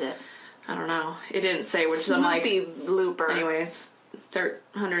 What is it? I don't know. It didn't say, which I'm like... Snoopy Looper. Anyways,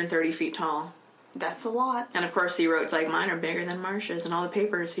 130 feet tall. That's a lot. And of course he wrote, it's like, mine are bigger than Marsh's, and all the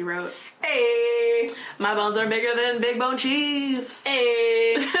papers he wrote. Hey! My bones are bigger than Big Bone Chief's.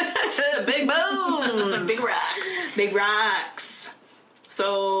 Hey! Big bones! Big rocks. Big rocks.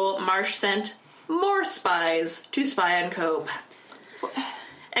 So Marsh sent more spies to spy on Cope.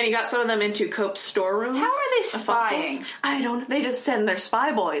 And he got some of them into Cope's storerooms. How are they spying? I don't. They just send their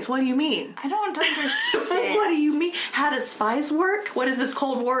spy boys. What do you mean? I don't understand. What do you mean? How does spies work? What is this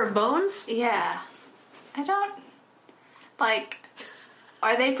Cold War of bones? Yeah. I don't... Like...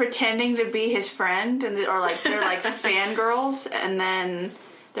 Are they pretending to be his friend? Or like they're like fangirls and then...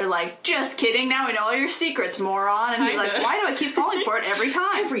 They're like, just kidding, now we know all your secrets, moron. And he's like, why do I keep falling for it every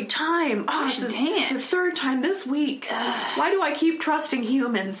time? Every time. Oh, this is dang it. the third time this week. Why do I keep trusting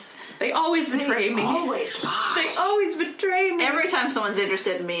humans? They always betray me. Always lie. They always betray me. Every time someone's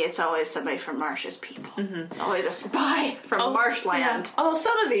interested in me, it's always somebody from Marsh's people. Mm-hmm. It's always a spy from Marshland. Yeah. Although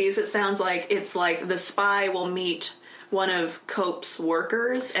some of these, it sounds like it's like the spy will meet one of Cope's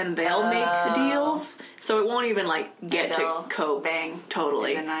workers and they'll make deals, so it won't even like get to Cope. Bang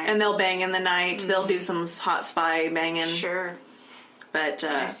Totally. in the night. And they'll bang in the night. Mm-hmm. They'll do some hot spy banging. Sure. But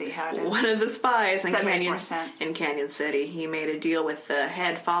I see how it is. One of the spies in That makes more sense. Canyon City, he made a deal with the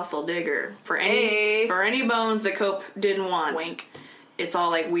head fossil digger for any bones that Cope didn't want. Wink. It's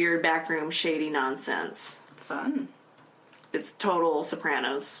all like weird backroom shady nonsense. Fun. It's total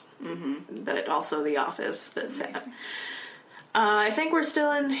Sopranos, but also The Office. That's sad. I think we're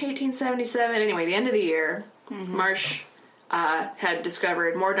still in 1877. Anyway, the end of the year, Marsh had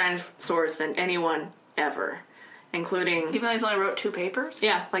discovered more dinosaurs than anyone ever, including... Even though he's only wrote 2 papers?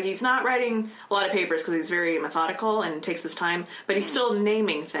 Yeah, like he's not writing a lot of papers because he's very methodical and takes his time, but he's still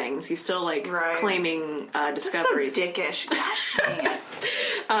naming things. He's still like claiming discoveries. That's so dickish. Gosh dang it.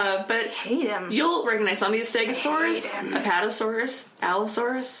 But I hate him. You'll recognize some of these Stegosaurus, Apatosaurus,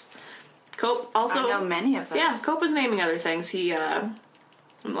 Allosaurus. Cope also... I know many of those. Yeah, Cope was naming other things. He,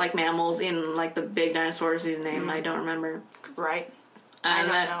 like mammals in like the big dinosaurs whose name I don't remember. Right. And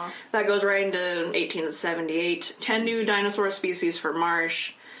that goes right into 1878. 10 new dinosaur species for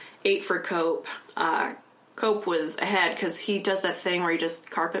Marsh, 8 for Cope. Cope was ahead because he does that thing where he just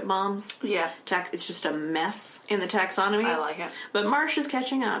carpet bombs. Yeah. It's just a mess in the taxonomy. I like it. But Marsh is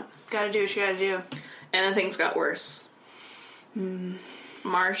catching up. Gotta do what you gotta do. And then things got worse.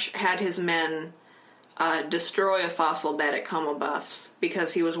 Marsh had his men destroy a fossil bed at Como Buffs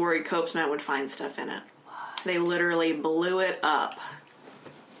because he was worried Cope's men would find stuff in it. What? They literally blew it up.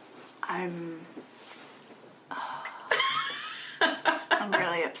 I'm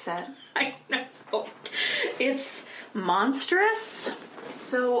really upset. I know. It's monstrous.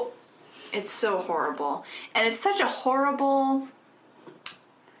 It's so horrible. And it's such a horrible,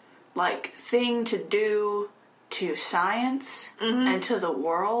 like, thing to do to science and to the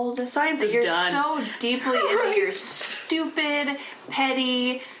world. Science is you're done. So deeply into your stupid,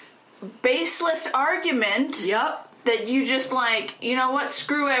 petty, baseless argument. Yep. That you just like, you know what?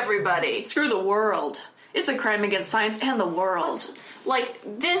 Screw everybody. Screw the world. It's a crime against science and the world. Like,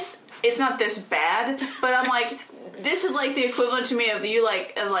 this, it's not this bad, but I'm like, this is like the equivalent to me of you,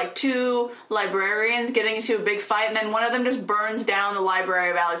 like 2 librarians getting into a big fight, and then one of them just burns down the Library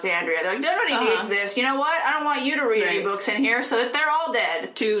of Alexandria. They're like, nobody needs this. You know what? I don't want you to read any books in here, so that they're all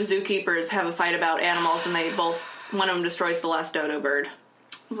dead. 2 zookeepers have a fight about animals, and one of them destroys the last dodo bird.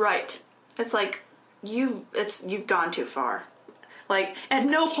 Right. It's like, you've gone too far. Like, at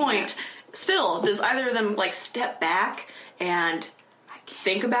no point, still, does either of them, like, step back and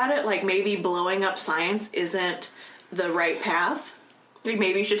think about it? Like, maybe blowing up science isn't the right path? Like,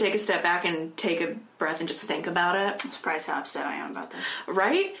 maybe you should take a step back and take a breath and just think about it? I'm surprised how upset I am about this.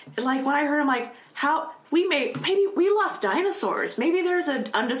 Right? Like, when I heard, I'm like, maybe we lost dinosaurs. Maybe there's an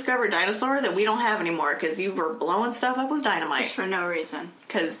undiscovered dinosaur that we don't have anymore because you were blowing stuff up with dynamite. Just for no reason.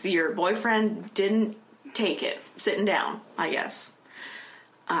 Because your boyfriend didn't take it. Sitting down, I guess.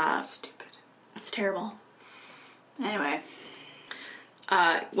 Stupid. It's terrible. Anyway.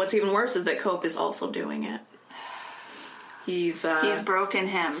 What's even worse is that Cope is also doing it. He's broken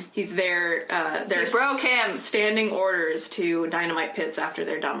him. He's there. He broke him. Standing orders to dynamite pits after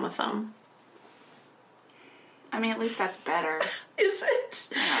they're done with them. I mean, at least that's better. Is it?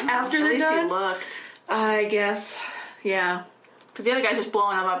 After they're done? At least he looked. I guess. Yeah. Because the other guy's just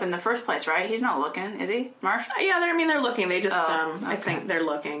blowing him up in the first place, right? He's not looking, is he? Marsh? Yeah, they're looking. They just, okay. I think they're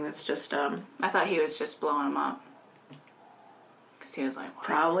looking. It's just, I thought he was just blowing him up. Because he was like, what?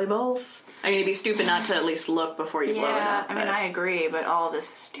 Probably both. I mean, it'd be stupid not to at least look before you blow it up. I mean, I agree, but all of this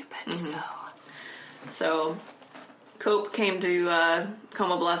is stupid, So, Cope came to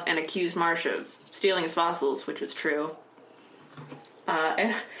Como Bluff and accused Marsh of stealing his fossils, which was true.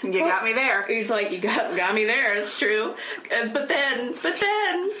 And You got me there. He's like, you got me there. It's true. But then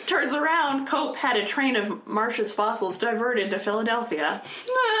turns around. Cope had a train of Marsh's fossils diverted to Philadelphia.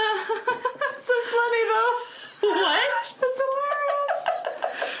 That's so funny, though. What? That's hilarious.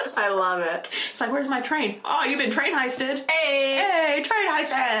 I love it. It's like, where's my train? Oh, you've been train heisted. Hey, train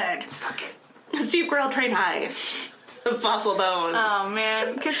heisted. Suck it. Steve Carell train heist. The fossil bones. Oh,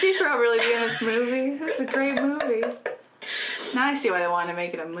 man. Could Steve Carell really be in this movie? It's a great movie. Now I see why they wanted to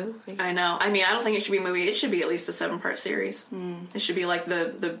make it a movie. I know. I mean, I don't think it should be a movie. It should be at least a 7-part series. It should be like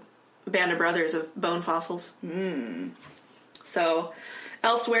the Band of Brothers of bone fossils. So,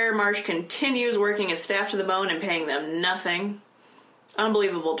 elsewhere, Marsh continues working his staff to the bone and paying them nothing.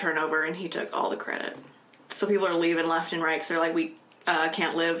 Unbelievable turnover, and he took all the credit. So people are leaving left and right because they're like, we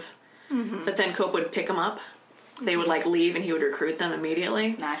can't live. But then Cope would pick them up. They would like leave and he would recruit them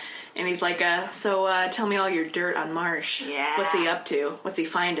immediately. Nice. And he's like, so tell me all your dirt on Marsh. Yeah. What's he up to? What's he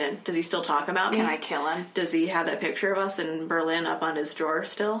finding? Does he still talk about me? Can I kill him? Does he have that picture of us in Berlin up on his drawer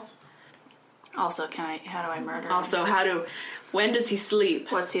still? Also, how do I murder him? Also, when does he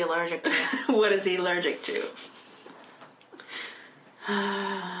sleep? What's he allergic to? What is he allergic to?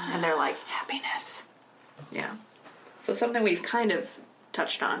 And they're like, happiness. Yeah. So something we've kind of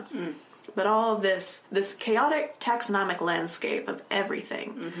touched on. But all of this chaotic taxonomic landscape of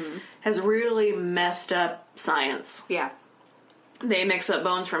everything has really messed up science. Yeah. They mix up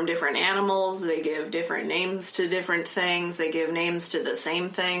bones from different animals. They give different names to different things. They give names to the same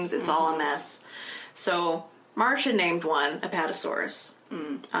things. It's all a mess. So Marsh had named one Apatosaurus.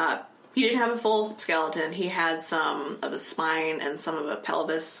 He didn't have a full skeleton. He had some of a spine and some of a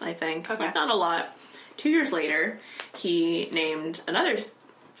pelvis, I think. Okay. But not a lot. 2 years later, he named another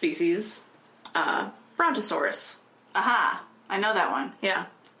species, Brontosaurus. Aha. I know that one. Yeah,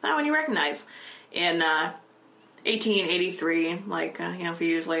 that one you recognize. In 1883, a few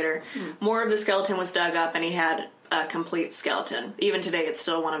years later, more of the skeleton was dug up and he had a complete skeleton. Even today, it's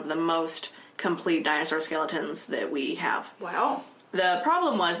still one of the most complete dinosaur skeletons that we have. Wow. The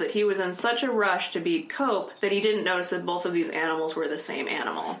problem was that he was in such a rush to beat Cope that he didn't notice that both of these animals were the same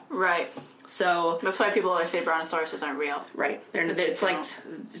animal. Right. So that's why people always say Brontosauruses aren't real. Right. It's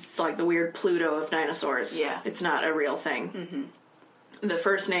like the weird Pluto of dinosaurs. Yeah. It's not a real thing. The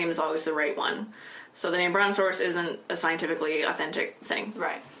first name is always the right one. So the name Brontosaurus isn't a scientifically authentic thing.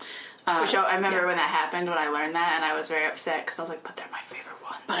 Right. Which I remember when that happened, when I learned that, and I was very upset because I was like, but they're my favorite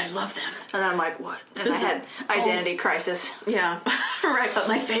ones. But I love them. And then I'm like, what? And I had identity crisis. Yeah. Right, but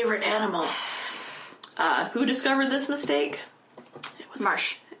my favorite animal. Who discovered this mistake? It was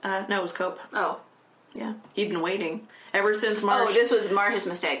Marsh. No, it was Cope. Oh. Yeah. He'd been waiting. Ever since Marsh. Oh, this was Marsh's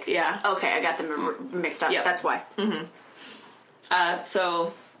mistake. Yeah. Okay, I got them mixed up. Yep. That's why.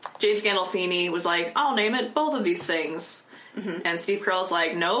 So James Gandolfini was like, I'll name it both of these things. And Steve Carell's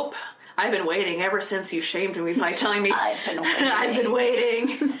like, nope. I've been waiting ever since you shamed me by telling me I've been waiting. I've been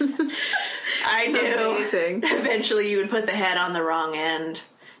waiting. I knew. Amazing. Eventually you would put the head on the wrong end,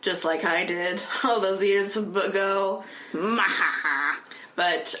 just like I did all those years ago.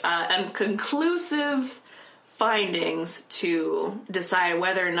 But conclusive findings to decide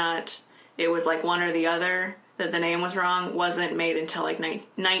whether or not it was like one or the other, that the name was wrong, wasn't made until like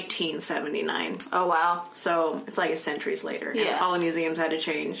 1979. Oh, wow. So it's like centuries later. Yeah. And all the museums had to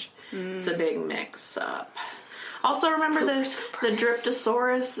change. It's a big mix-up. Also, remember the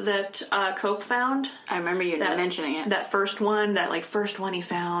Dryptosaurus that Cope found? I remember you mentioning it. That first one he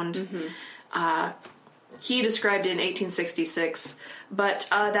found. He described it in 1866. But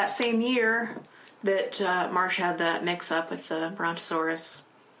that same year that Marsh had that mix-up with the Brontosaurus,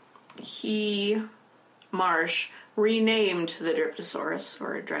 Marsh renamed the Dryptosaurus,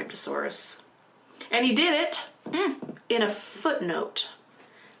 or Dryptosaurus. And he did it in a footnote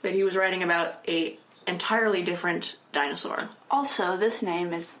that he was writing about a entirely different dinosaur. Also, this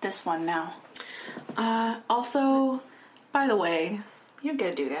name is this one now. Also, by the way... You're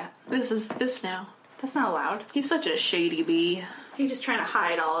gonna do that. This is this now. That's not allowed. He's such a shady bee. He's just trying to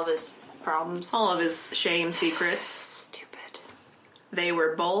hide all of his problems. All of his shame secrets. Stupid. They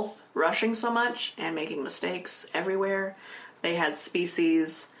were both rushing so much and making mistakes everywhere. They had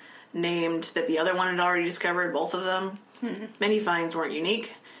species named that the other one had already discovered, both of them. Many finds weren't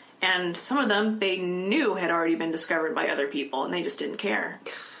unique. And some of them they knew had already been discovered by other people, and they just didn't care.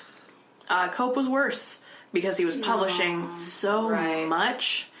 Cope was worse because he was publishing so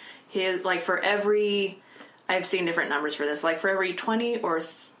much. I've seen different numbers for this. Like for every 20 or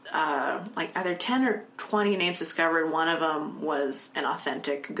either 10 or 20 names discovered, one of them was an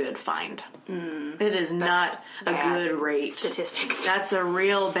authentic good find. It is not a good rate. Statistics. That's a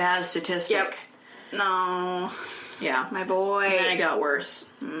real bad statistic. Yep. No. Yeah. My boy. And then it got worse.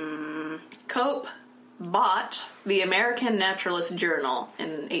 Cope bought the American Naturalist Journal in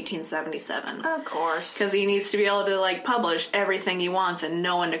 1877. Of course. Because he needs to be able to, like, publish everything he wants and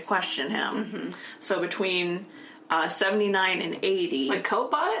no one to question him. So between 79 and 80... Like, Cope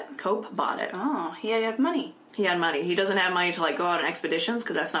bought it? Cope bought it. Oh, he had money. He had money. He doesn't have money to, like, go out on expeditions,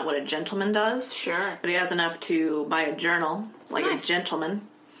 because that's not what a gentleman does. Sure. But he has enough to buy a journal, like Nice. a gentleman.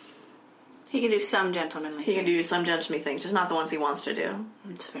 He can do some gentlemanly. He can do some gentlemanly things, just not the ones he wants to do.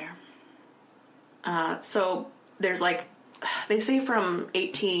 That's fair. So there's, like, they say from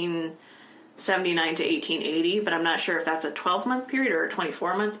 1879 to 1880, but I'm not sure if that's a 12-month period or a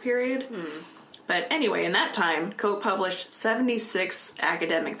 24-month period. But anyway, in that time, Cope published 76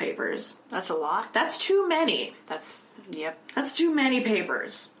 academic papers. That's a lot. That's too many. Yep. That's too many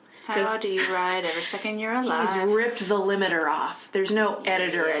papers. How do you ride every second you're alive? He's ripped the limiter off. There's no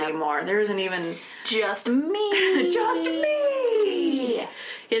editor anymore. There isn't even... Just me. Just me!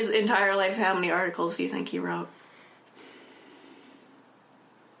 His entire life, how many articles do you think he wrote?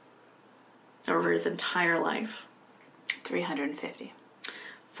 Over his entire life. 350.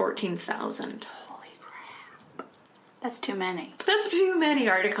 14,000. Holy crap. That's too many. That's too many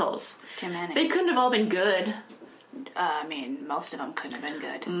articles. That's too many. They couldn't have all been good. I mean, most of them couldn't have been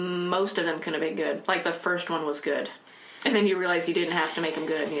good. Most of them couldn't have been good. Like, the first one was good. And then you realize you didn't have to make them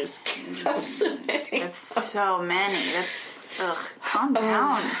good, and you just... so many. That's so many. That's... Ugh. Calm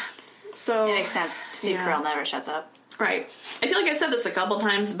down. So... It makes sense. Steve Carell never shuts up. Right. I feel like I've said this a couple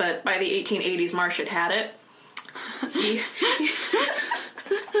times, but by the 1880s, Marsh had it.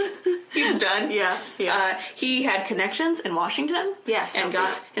 He's done. Yeah. He had connections in Washington. Yes. And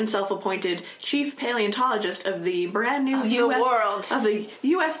got himself appointed chief paleontologist of the brand new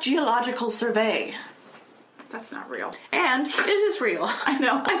U.S. Geological Survey. That's not real. And it is real. I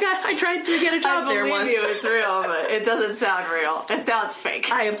know. I tried to get a job there once. I believe you, it's real, but it doesn't sound real. It sounds fake.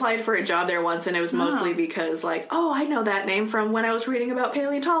 I applied for a job there once, and it was mostly because, like, oh, I know that name from when I was reading about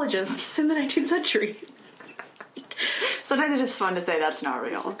paleontologists in the 19th century. Sometimes it's just fun to say that's not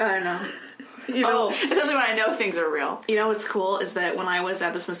real. I know. Especially when I know things are real. You know what's cool is that when I was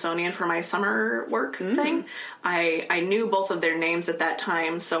at the Smithsonian for my summer work thing, I knew both of their names at that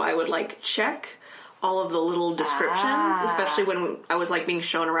time, so I would, like, check all of the little descriptions, especially when I was, like, being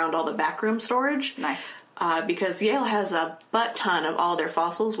shown around all the backroom storage. Nice. Because Yale has a butt ton of all their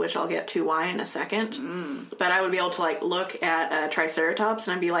fossils, which I'll get to why in a second. But I would be able to, like, look at a Triceratops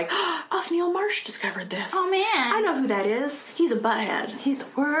and I'd be like, oh, Othniel Marsh discovered this. Oh, man. I know who that is. He's a butthead. He's the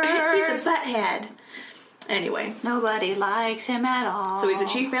worst. He's a butthead. Anyway. Nobody likes him at all. So he's a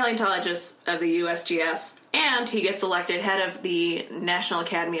chief paleontologist of the USGS, and he gets elected head of the National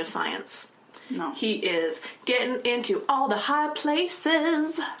Academy of Science. No. He is getting into all the high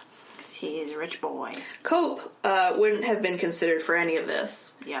places. Because he's a rich boy. Cope wouldn't have been considered for any of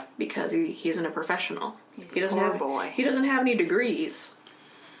this. Yep. Because he isn't a professional. He doesn't poor have boy. He doesn't have any degrees.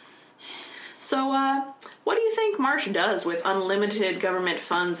 So, what do you think Marsh does with unlimited government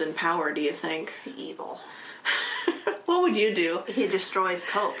funds and power, do you think? He's evil. What would you do? He destroys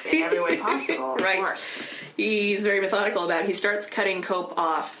Cope in every way possible, Right. Of course. He's very methodical about it. He starts cutting Cope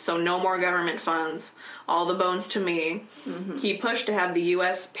off, so no more government funds. All the bones to me. He pushed to have the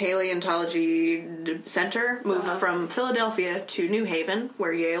U.S. Paleontology Center moved from Philadelphia to New Haven,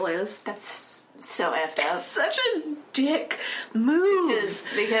 where Yale is. That's so effed up. Such a dick move.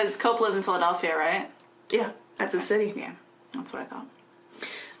 Because Cope lives in Philadelphia, right? Yeah, that's a city. Yeah, that's what I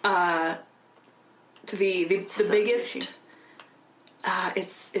thought. To the So biggest... douchey.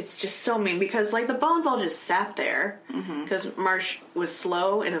 It's just so mean because, like, the bones all just sat there because Marsh was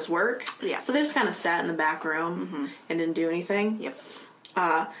slow in his work. Yeah. So they just kind of sat in the back room and didn't do anything.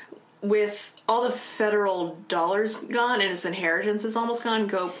 Yep. With all the federal dollars gone and his inheritance is almost gone,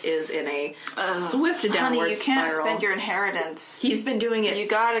 Cope is in a swift downward Honey, you can't spiral. spend your inheritance. He's been doing it You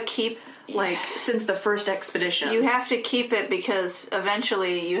gotta keep... like since the first expedition. You have to keep it because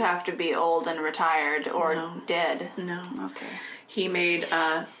eventually you have to be old and retired or dead. No. Okay. He made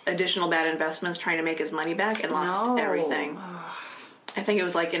additional bad investments trying to make his money back and lost everything. I think it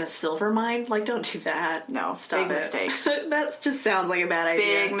was like in a silver mine. Like, don't do that. No, stop big it. mistake. That just sounds like a bad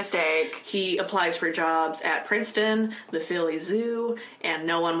idea. Big mistake. He applies for jobs at Princeton, the Philly Zoo, and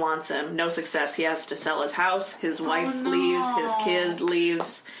no one wants him. No success. He has to sell his house. His wife leaves. His kid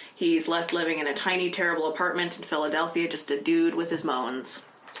leaves. He's left living in a tiny, terrible apartment in Philadelphia, just a dude with his moans.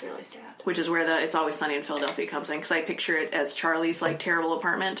 It's really sad. Which is where the It's Always Sunny in Philadelphia comes in, because I picture it as Charlie's, like, terrible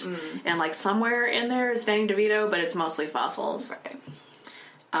apartment, and, like, somewhere in there is Danny DeVito, but it's mostly fossils. Right.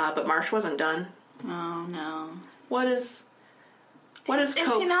 But Marsh wasn't done. Oh, no. What is Is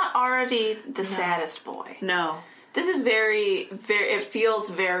Cope? he not already the saddest boy? No. This is very, it feels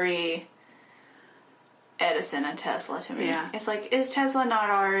very Edison and Tesla to me. Yeah. It's like, is Tesla not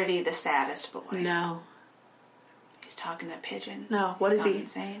already the saddest boy? No. He's talking to pigeons. No. What He's is he?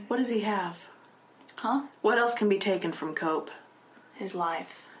 Insane. What does he have? Huh? What else can be taken from Cope? His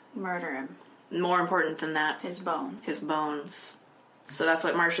life. Murder him. More important than that, His bones. his bones. So that's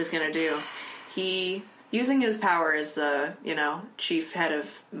what Marsh is going to do. He, using his power as the, chief head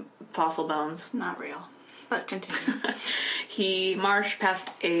of Fossil Bones, Not real. But continue. Marsh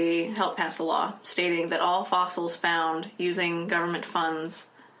helped pass a law stating that all fossils found using government funds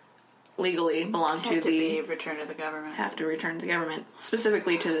legally belong to be returned to the government. have to return to the government,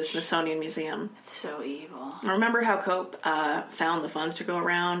 specifically to the Smithsonian Museum. It's so evil. Remember how Cope found the funds to go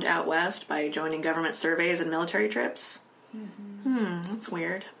around out west by joining government surveys and military trips? That's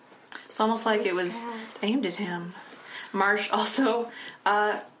weird. It's almost like it was aimed at him. Marsh also,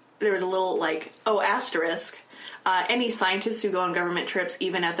 there was a little asterisk. Any scientists who go on government trips,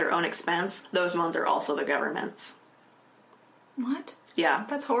 even at their own expense, those ones are also the government's. What? Yeah.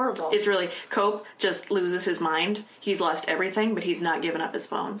 That's horrible. It's really, Cope just loses his mind. He's lost everything, but he's not given up his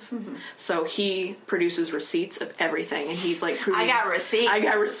bones. Mm-hmm. So he produces receipts of everything, and he's like, I got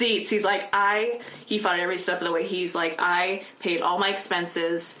receipts. He's like, he fought every step of the way. He's like, I paid all my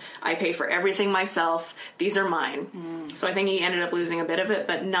expenses. I pay for everything myself. These are mine. So I think he ended up losing a bit of it,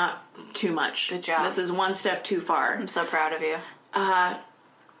 but not too much. Good job. This is one step too far. I'm so proud of you.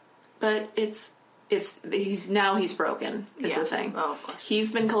 But he's broken is the thing. Oh, of course.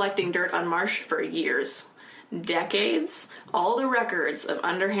 He's been collecting dirt on Marsh for years, decades, all the records of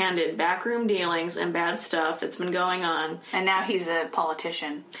underhanded backroom dealings and bad stuff that's been going on. And now he's a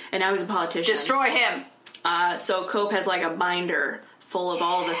politician. Destroy him! So Cope has like a binder full of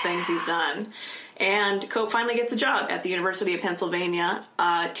all the things he's done. And Cope finally gets a job at the University of Pennsylvania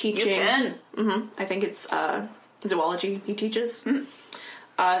teaching. I think it's zoology he teaches.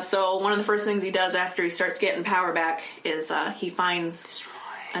 So one of the first things he does after he starts getting power back is he finds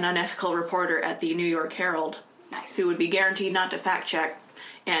an unethical reporter at the New York Herald who would be guaranteed not to fact check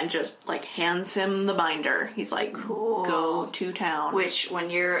and just hands him the binder. He's like, cool. Go to town. Which, when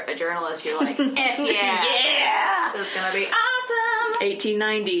you're a journalist, you're like, F yeah! Yeah! This is gonna be awesome!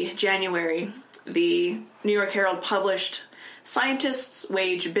 1890, January, the New York Herald published Scientists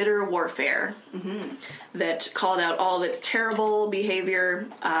Wage Bitter Warfare that called out all the terrible behavior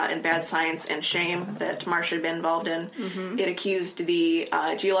and bad science and shame that Marsh had been involved in. It accused the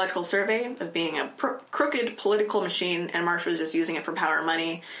Geological Survey of being a crooked political machine, and Marsh was just using it for power and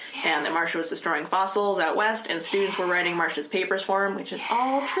money, and that Marsh was destroying fossils out west, and students were writing Marsh's papers for him, which is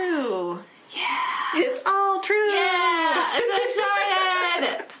all true. Yeah! It's all true! Yeah! I'm so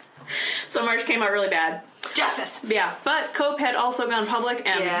excited! So Marsh came out really bad. Justice! Yeah, but Cope had also gone public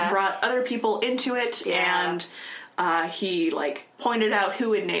and brought other people into it, and he pointed out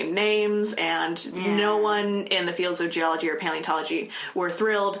who had named names, and no one in the fields of geology or paleontology were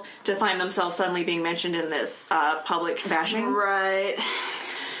thrilled to find themselves suddenly being mentioned in this public bashing. Right.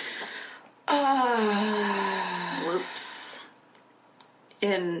 Whoops.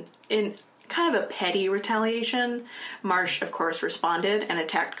 In kind of a petty retaliation, Marsh, of course, responded and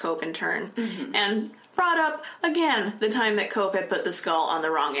attacked Cope in turn, and brought up, again, the time that Cope had put the skull on the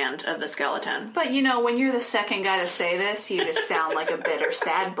wrong end of the skeleton. But, when you're the second guy to say this, you just sound like a bitter,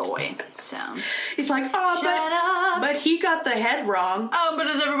 sad boy. So he's like, Shut up. But he got the head wrong. Oh, but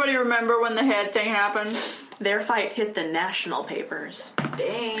does everybody remember when the head thing happened? Their fight hit the national papers.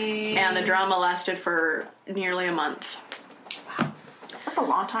 Dang. And the drama lasted for nearly a month. Wow. That's a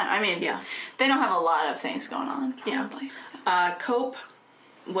long time. I mean, they don't have a lot of things going on, probably. Yeah. Cope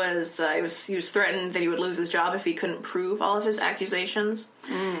was he was threatened that he would lose his job if he couldn't prove all of his accusations,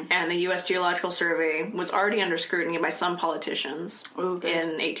 and the U.S. Geological Survey was already under scrutiny by some politicians in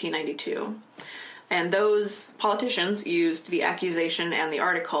 1892, and those politicians used the accusation and the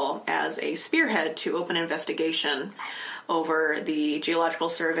article as a spearhead to open an investigation over the Geological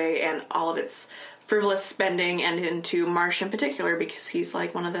Survey and all of its frivolous spending, and into Marsh in particular, because he's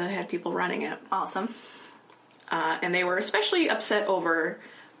one of the head people running it. Awesome. And they were especially upset over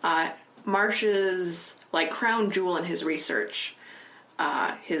Marsh's crown jewel in his research,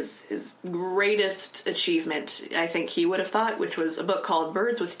 his greatest achievement, I think he would have thought, which was a book called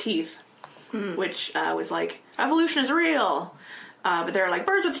Birds with Teeth, which was evolution is real. But they're like,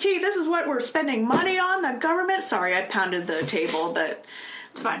 birds with teeth, this is what we're spending money on, the government. Sorry, I pounded the table, but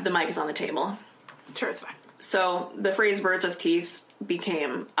it's fine. The mic is on the table. Sure, it's fine. So the phrase birds with teeth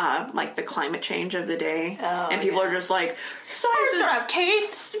became the climate change of the day, and people are just like, birds don't have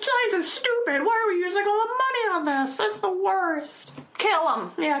teeth. Science is stupid. Why are we using all the money on this? It's the worst. Kill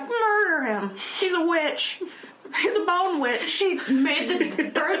him. Yeah, murder him. He's a witch. He's a bone witch. He made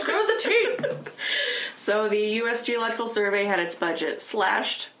the birds grow the teeth. So the U.S. Geological Survey had its budget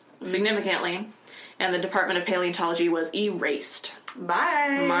slashed significantly, and the Department of Paleontology was erased.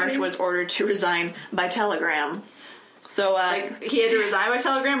 Bye. Marsh was ordered to resign by telegram. So he had to resign by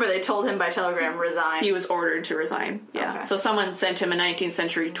telegram, or they told him by telegram, resign? he was ordered to resign. Yeah. Okay. So someone sent him a 19th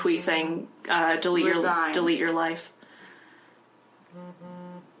century tweet saying, delete your life.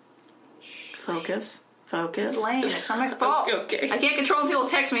 Focus. It's lame. It's not my fault. Okay. I can't control when people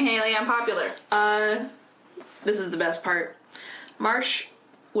text me, Haley. I'm popular. This is the best part. Marsh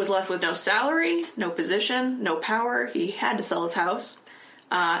was left with no salary, no position, no power. He had to sell his house.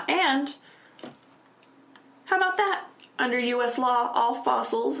 And how about that? Under U.S. law, all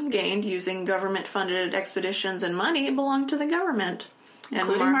fossils gained using government-funded expeditions and money belong to the government.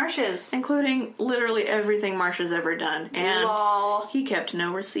 Including Marsh's. Including literally everything Marsh has ever done. And Lol. he kept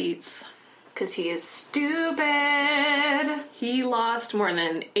no receipts. Because he is stupid. He lost more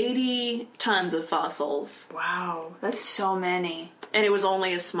than 80 tons of fossils. Wow. That's so many. And it was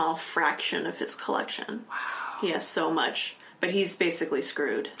only a small fraction of his collection. Wow. He has so much. But he's basically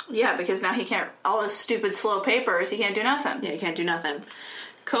screwed. Yeah, because now he can't... All his stupid, slow papers, he can't do nothing. Yeah, he can't do nothing.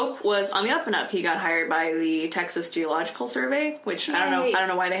 Cope was on the up and up. He got hired by the Texas Geological Survey, which I don't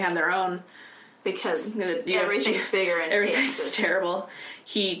know why they have their own. Because everything's bigger in everything's Texas. Terrible.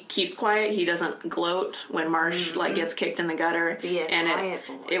 He keeps quiet. He doesn't gloat when Marsh gets kicked in the gutter.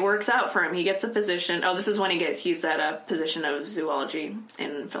 It works out for him. He gets a position. Oh, this is when he's at a position of zoology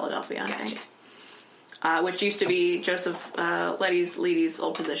in Philadelphia, I think. Which used to be Joseph Leedy's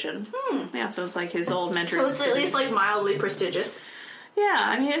old position. Yeah, so it's like his old mentor. So it's at least like mildly prestigious. Yeah,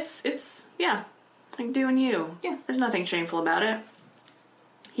 I mean it's like doing you. Yeah, there's nothing shameful about it.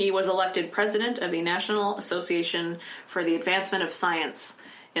 He was elected president of the National Association for the Advancement of Science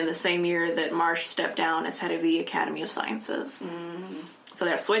in the same year that Marsh stepped down as head of the Academy of Sciences. So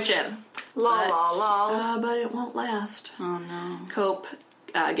they're switching. But it won't last. Oh no. Cope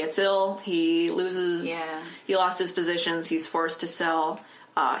gets ill. He loses. Yeah. He lost his positions. He's forced to sell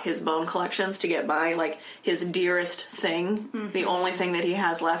his bone collections to get by, like his dearest thing, the only thing that he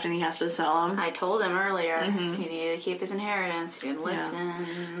has left, and he has to sell them. I told him earlier he needed to keep his inheritance. He didn't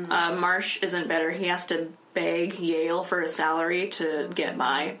listen. Marsh isn't better. He has to beg Yale for a salary to get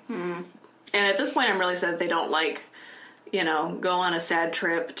by. And at this point, I'm really sad that they don't go on a sad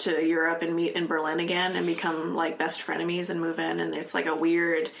trip to Europe and meet in Berlin again and become like best frenemies and move in, and it's like a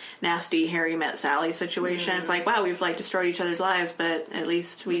weird, nasty Harry met Sally situation. It's like, wow, we've like destroyed each other's lives, but at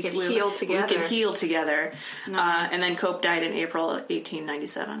least we can heal together. We can heal together. No. And then Cope died in April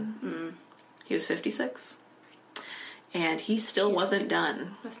 1897. He was 56. And he still wasn't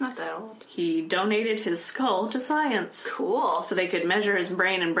done. That's not that old. He donated his skull to science. Cool. So they could measure his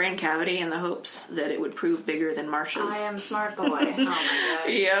brain and brain cavity in the hopes that it would prove bigger than Marsh's. I am smart boy. Oh my god.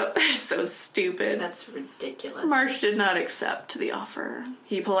 Yep. So stupid. That's ridiculous. Marsh did not accept the offer.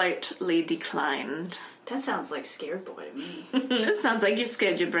 He politely declined. That sounds like scared boy to me. That sounds like you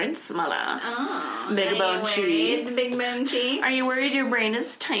scared your brain smaller. Oh. Big bone cheek. Big bone cheek. Are you worried your brain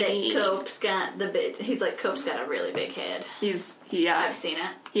is tiny? Cope's got he's like, Cope's got a really big head. I've seen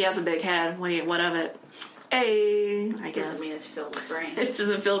it. He has a big head. What of it? I guess. Doesn't mean it's filled with brains. It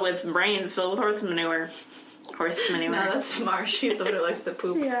isn't filled with brains, it's filled with horse manure. No, that's Marsh. He's the one who likes to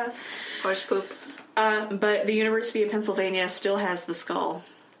poop. Yeah. Horse poop. But the University of Pennsylvania still has the skull.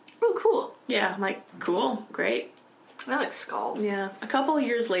 Oh, cool. Yeah, I'm like, cool, great. I like skulls. Yeah. A couple of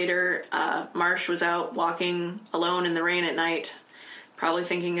years later, Marsh was out walking alone in the rain at night, probably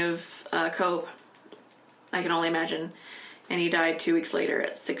thinking of Cope. I can only imagine. And he died 2 weeks later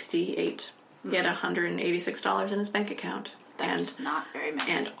at 68. He had $186 in his bank account. That's not very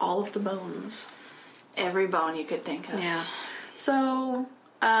many. And all of the bones. Every bone you could think of. Yeah. So,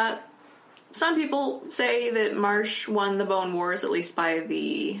 some people say that Marsh won the Bone Wars, at least by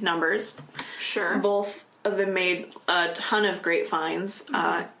the numbers. Sure. Both of them made a ton of great finds.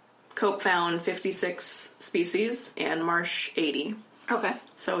 Cope found 56 species and Marsh 80. Okay.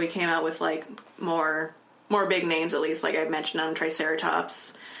 So we came out with like more big names, at least. Like I mentioned them,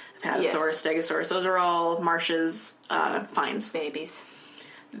 Triceratops, Apatosaurus, Stegosaurus. Those are all Marsh's finds. Babies.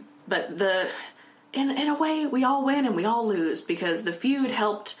 But in a way, we all win and we all lose because the feud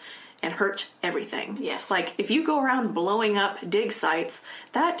helped and hurt everything. Yes. Like, if you go around blowing up dig sites,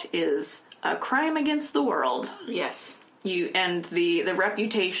 that is a crime against the world. Yes. And the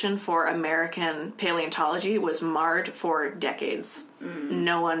reputation for American paleontology was marred for decades.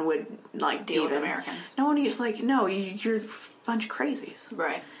 No one would, deal with Americans. No one is no, you're a bunch of crazies.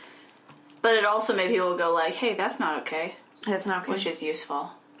 Right. But it also made people go hey, that's not okay. That's not okay. Which is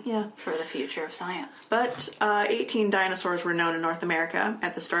useful. Yeah. for the future of science. But 18 dinosaurs were known in North America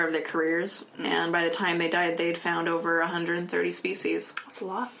at the start of their careers, and by the time they died, they'd found over 130 species. That's a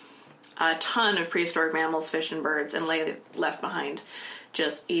lot. A ton of prehistoric mammals, fish, and birds, and left behind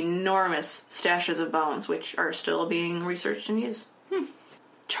just enormous stashes of bones, which are still being researched and used.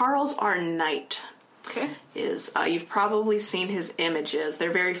 Charles R. Knight Okay. is you've probably seen his images.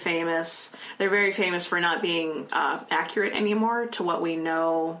 They're very famous. They're very famous for not being accurate anymore to what we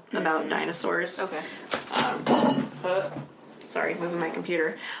know about dinosaurs. Okay. Sorry, moving my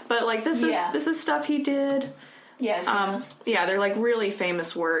computer. But like this Yeah. is stuff he did. Yeah, Yeah, they're like really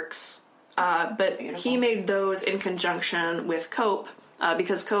famous works. But Beautiful. he made those in conjunction with Cope,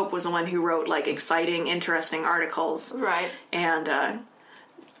 because Cope was the one who wrote like exciting, interesting articles. right. And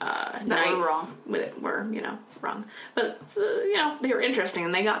That were wrong. Were wrong, but they were interesting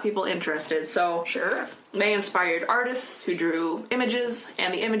and they got people interested. So Sure. they inspired artists who drew images,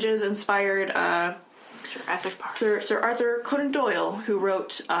 and the images inspired Jurassic Park. Sir Arthur Conan Doyle, who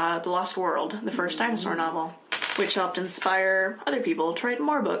wrote The Lost World, the first dinosaur novel, which helped inspire other people to write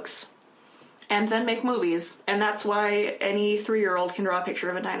more books and then make movies. And that's why any 3-year-old can draw a picture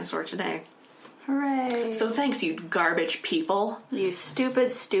of a dinosaur today. Hooray. So thanks, you garbage people. You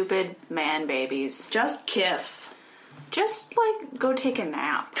stupid man babies. Just kiss. Just, like, go take a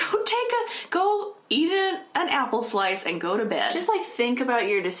nap. Go eat an apple slice and go to bed. Just, like, think about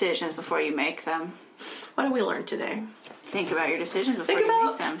your decisions before you make them. What did we learn today? Think about your decisions before you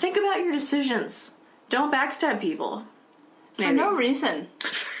make them. Think about your decisions. Don't backstab people. For no reason.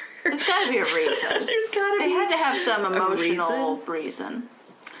 There's gotta be a reason. There's gotta be. They had to have some emotional reason. reason.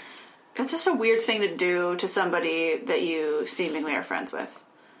 It's just a weird thing to do to somebody that you seemingly are friends with.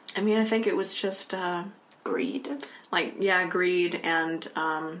 I mean, I think it was just Greed. greed and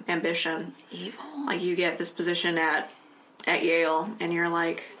ambition. Evil. Like you get this position at Yale, and you're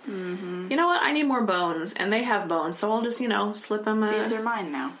like, you know what? I need more bones, and they have bones, so I'll just slip them These are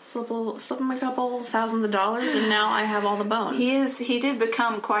mine now. slip them a couple thousands of dollars, and now I have all the bones. He did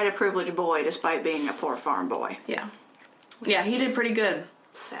become quite a privileged boy despite being a poor farm boy. Yeah, he did pretty good.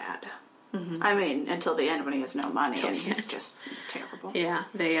 Sad. I mean, until the end when he has no money and the he's end. just terrible. Yeah,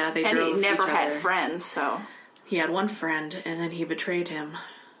 they And drove he never each had other. friends, so He had one friend, and then he betrayed him.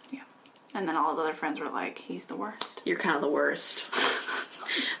 yeah. And then all his other friends were like, he's the worst. You're kind of the worst.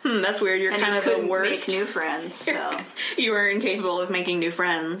 That's weird. You're And kind he of the couldn't worst. make new friends, so You were incapable of making new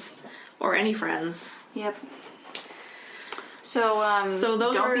friends, or any friends. yep. So So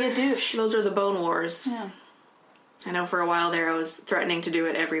those don't are be a douche. Those are the Bone Wars. Yeah. I know for a while there I was threatening to do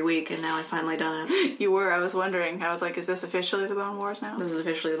it every week, and now I finally done it. You were. I was wondering. I was like, is this officially the Bone Wars now? This is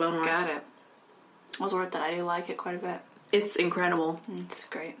officially the Bone Wars. Got it. I was worried that I do like it quite a bit. It's incredible, It's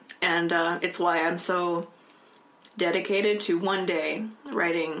great. and it's why I'm so dedicated to one day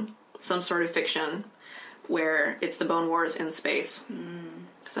writing some sort of fiction where it's the Bone Wars in space.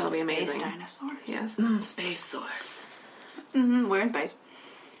 Because that'll be amazing. Space dinosaurs. Yes. Space Source. We're in space.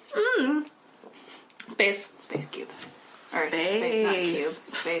 Space. Space cube. Space. Not cube.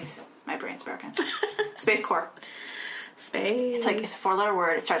 Space. My brain's broken. Space core. Space. It's like it's a 4-letter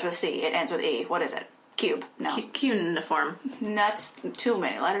word. It starts with C. It ends with E. What is it? Cube. No. Cuneiform. That's too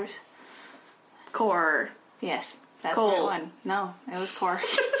many letters. Core. Yes. That's Coal. the right one. No, it was core.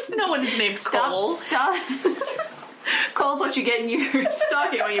 No one's named Coles. Stop. Coal's what you get in your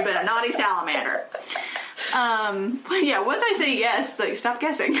stocking when you've been a naughty salamander. Yeah, once I say yes, like, stop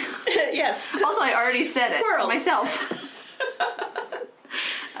guessing. Yes. Also, I already said Squirrels. it myself.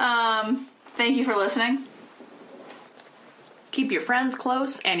 Thank you for listening. Keep your friends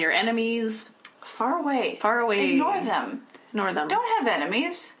close and your enemies Far away. far away. Ignore them. Ignore them. Don't have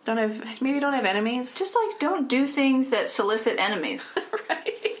enemies. Don't have enemies. Just like don't do things that solicit enemies.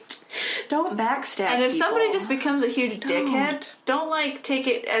 Right. Don't backstab. And if people. somebody just becomes a huge dickhead, don't like take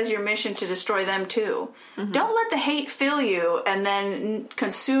it as your mission to destroy them too. Don't let the hate fill you and then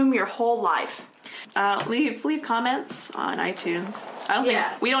consume your whole life. leave comments on iTunes. I don't Yeah,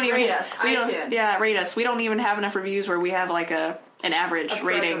 think we don't even rate us, we iTunes. don't, yeah, rate us. We don't even have enough reviews where we have like an average A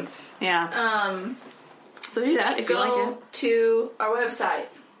rating. presence. Yeah. So do that if you like it. Go to our website.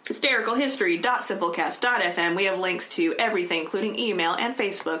 Hystericalhistory.simplecast.fm. We have links to everything, including email and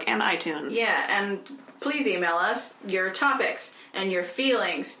Facebook and iTunes. Yeah, and please email us your topics and your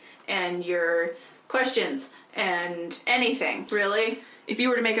feelings and your questions and anything, really. If you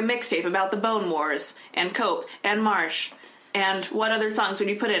were to make a mixtape about the Bone Wars and Cope and Marsh, and what other songs would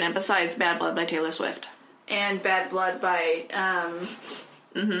you put in it besides Bad Blood by Taylor Swift? And Bad Blood by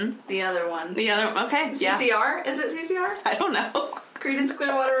the other one. The other, okay, yeah. CCR? Is it CCR? I don't know. Creedence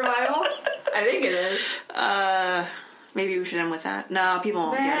Clearwater Revival? I think it is. Maybe we should end with that. No, people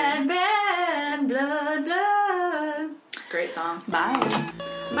won't Bad, get it. bad, blood, blood. Great song. Bye.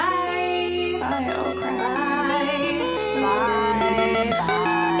 Bye. Bye. Oh, crap. Bye. Bye. Bye.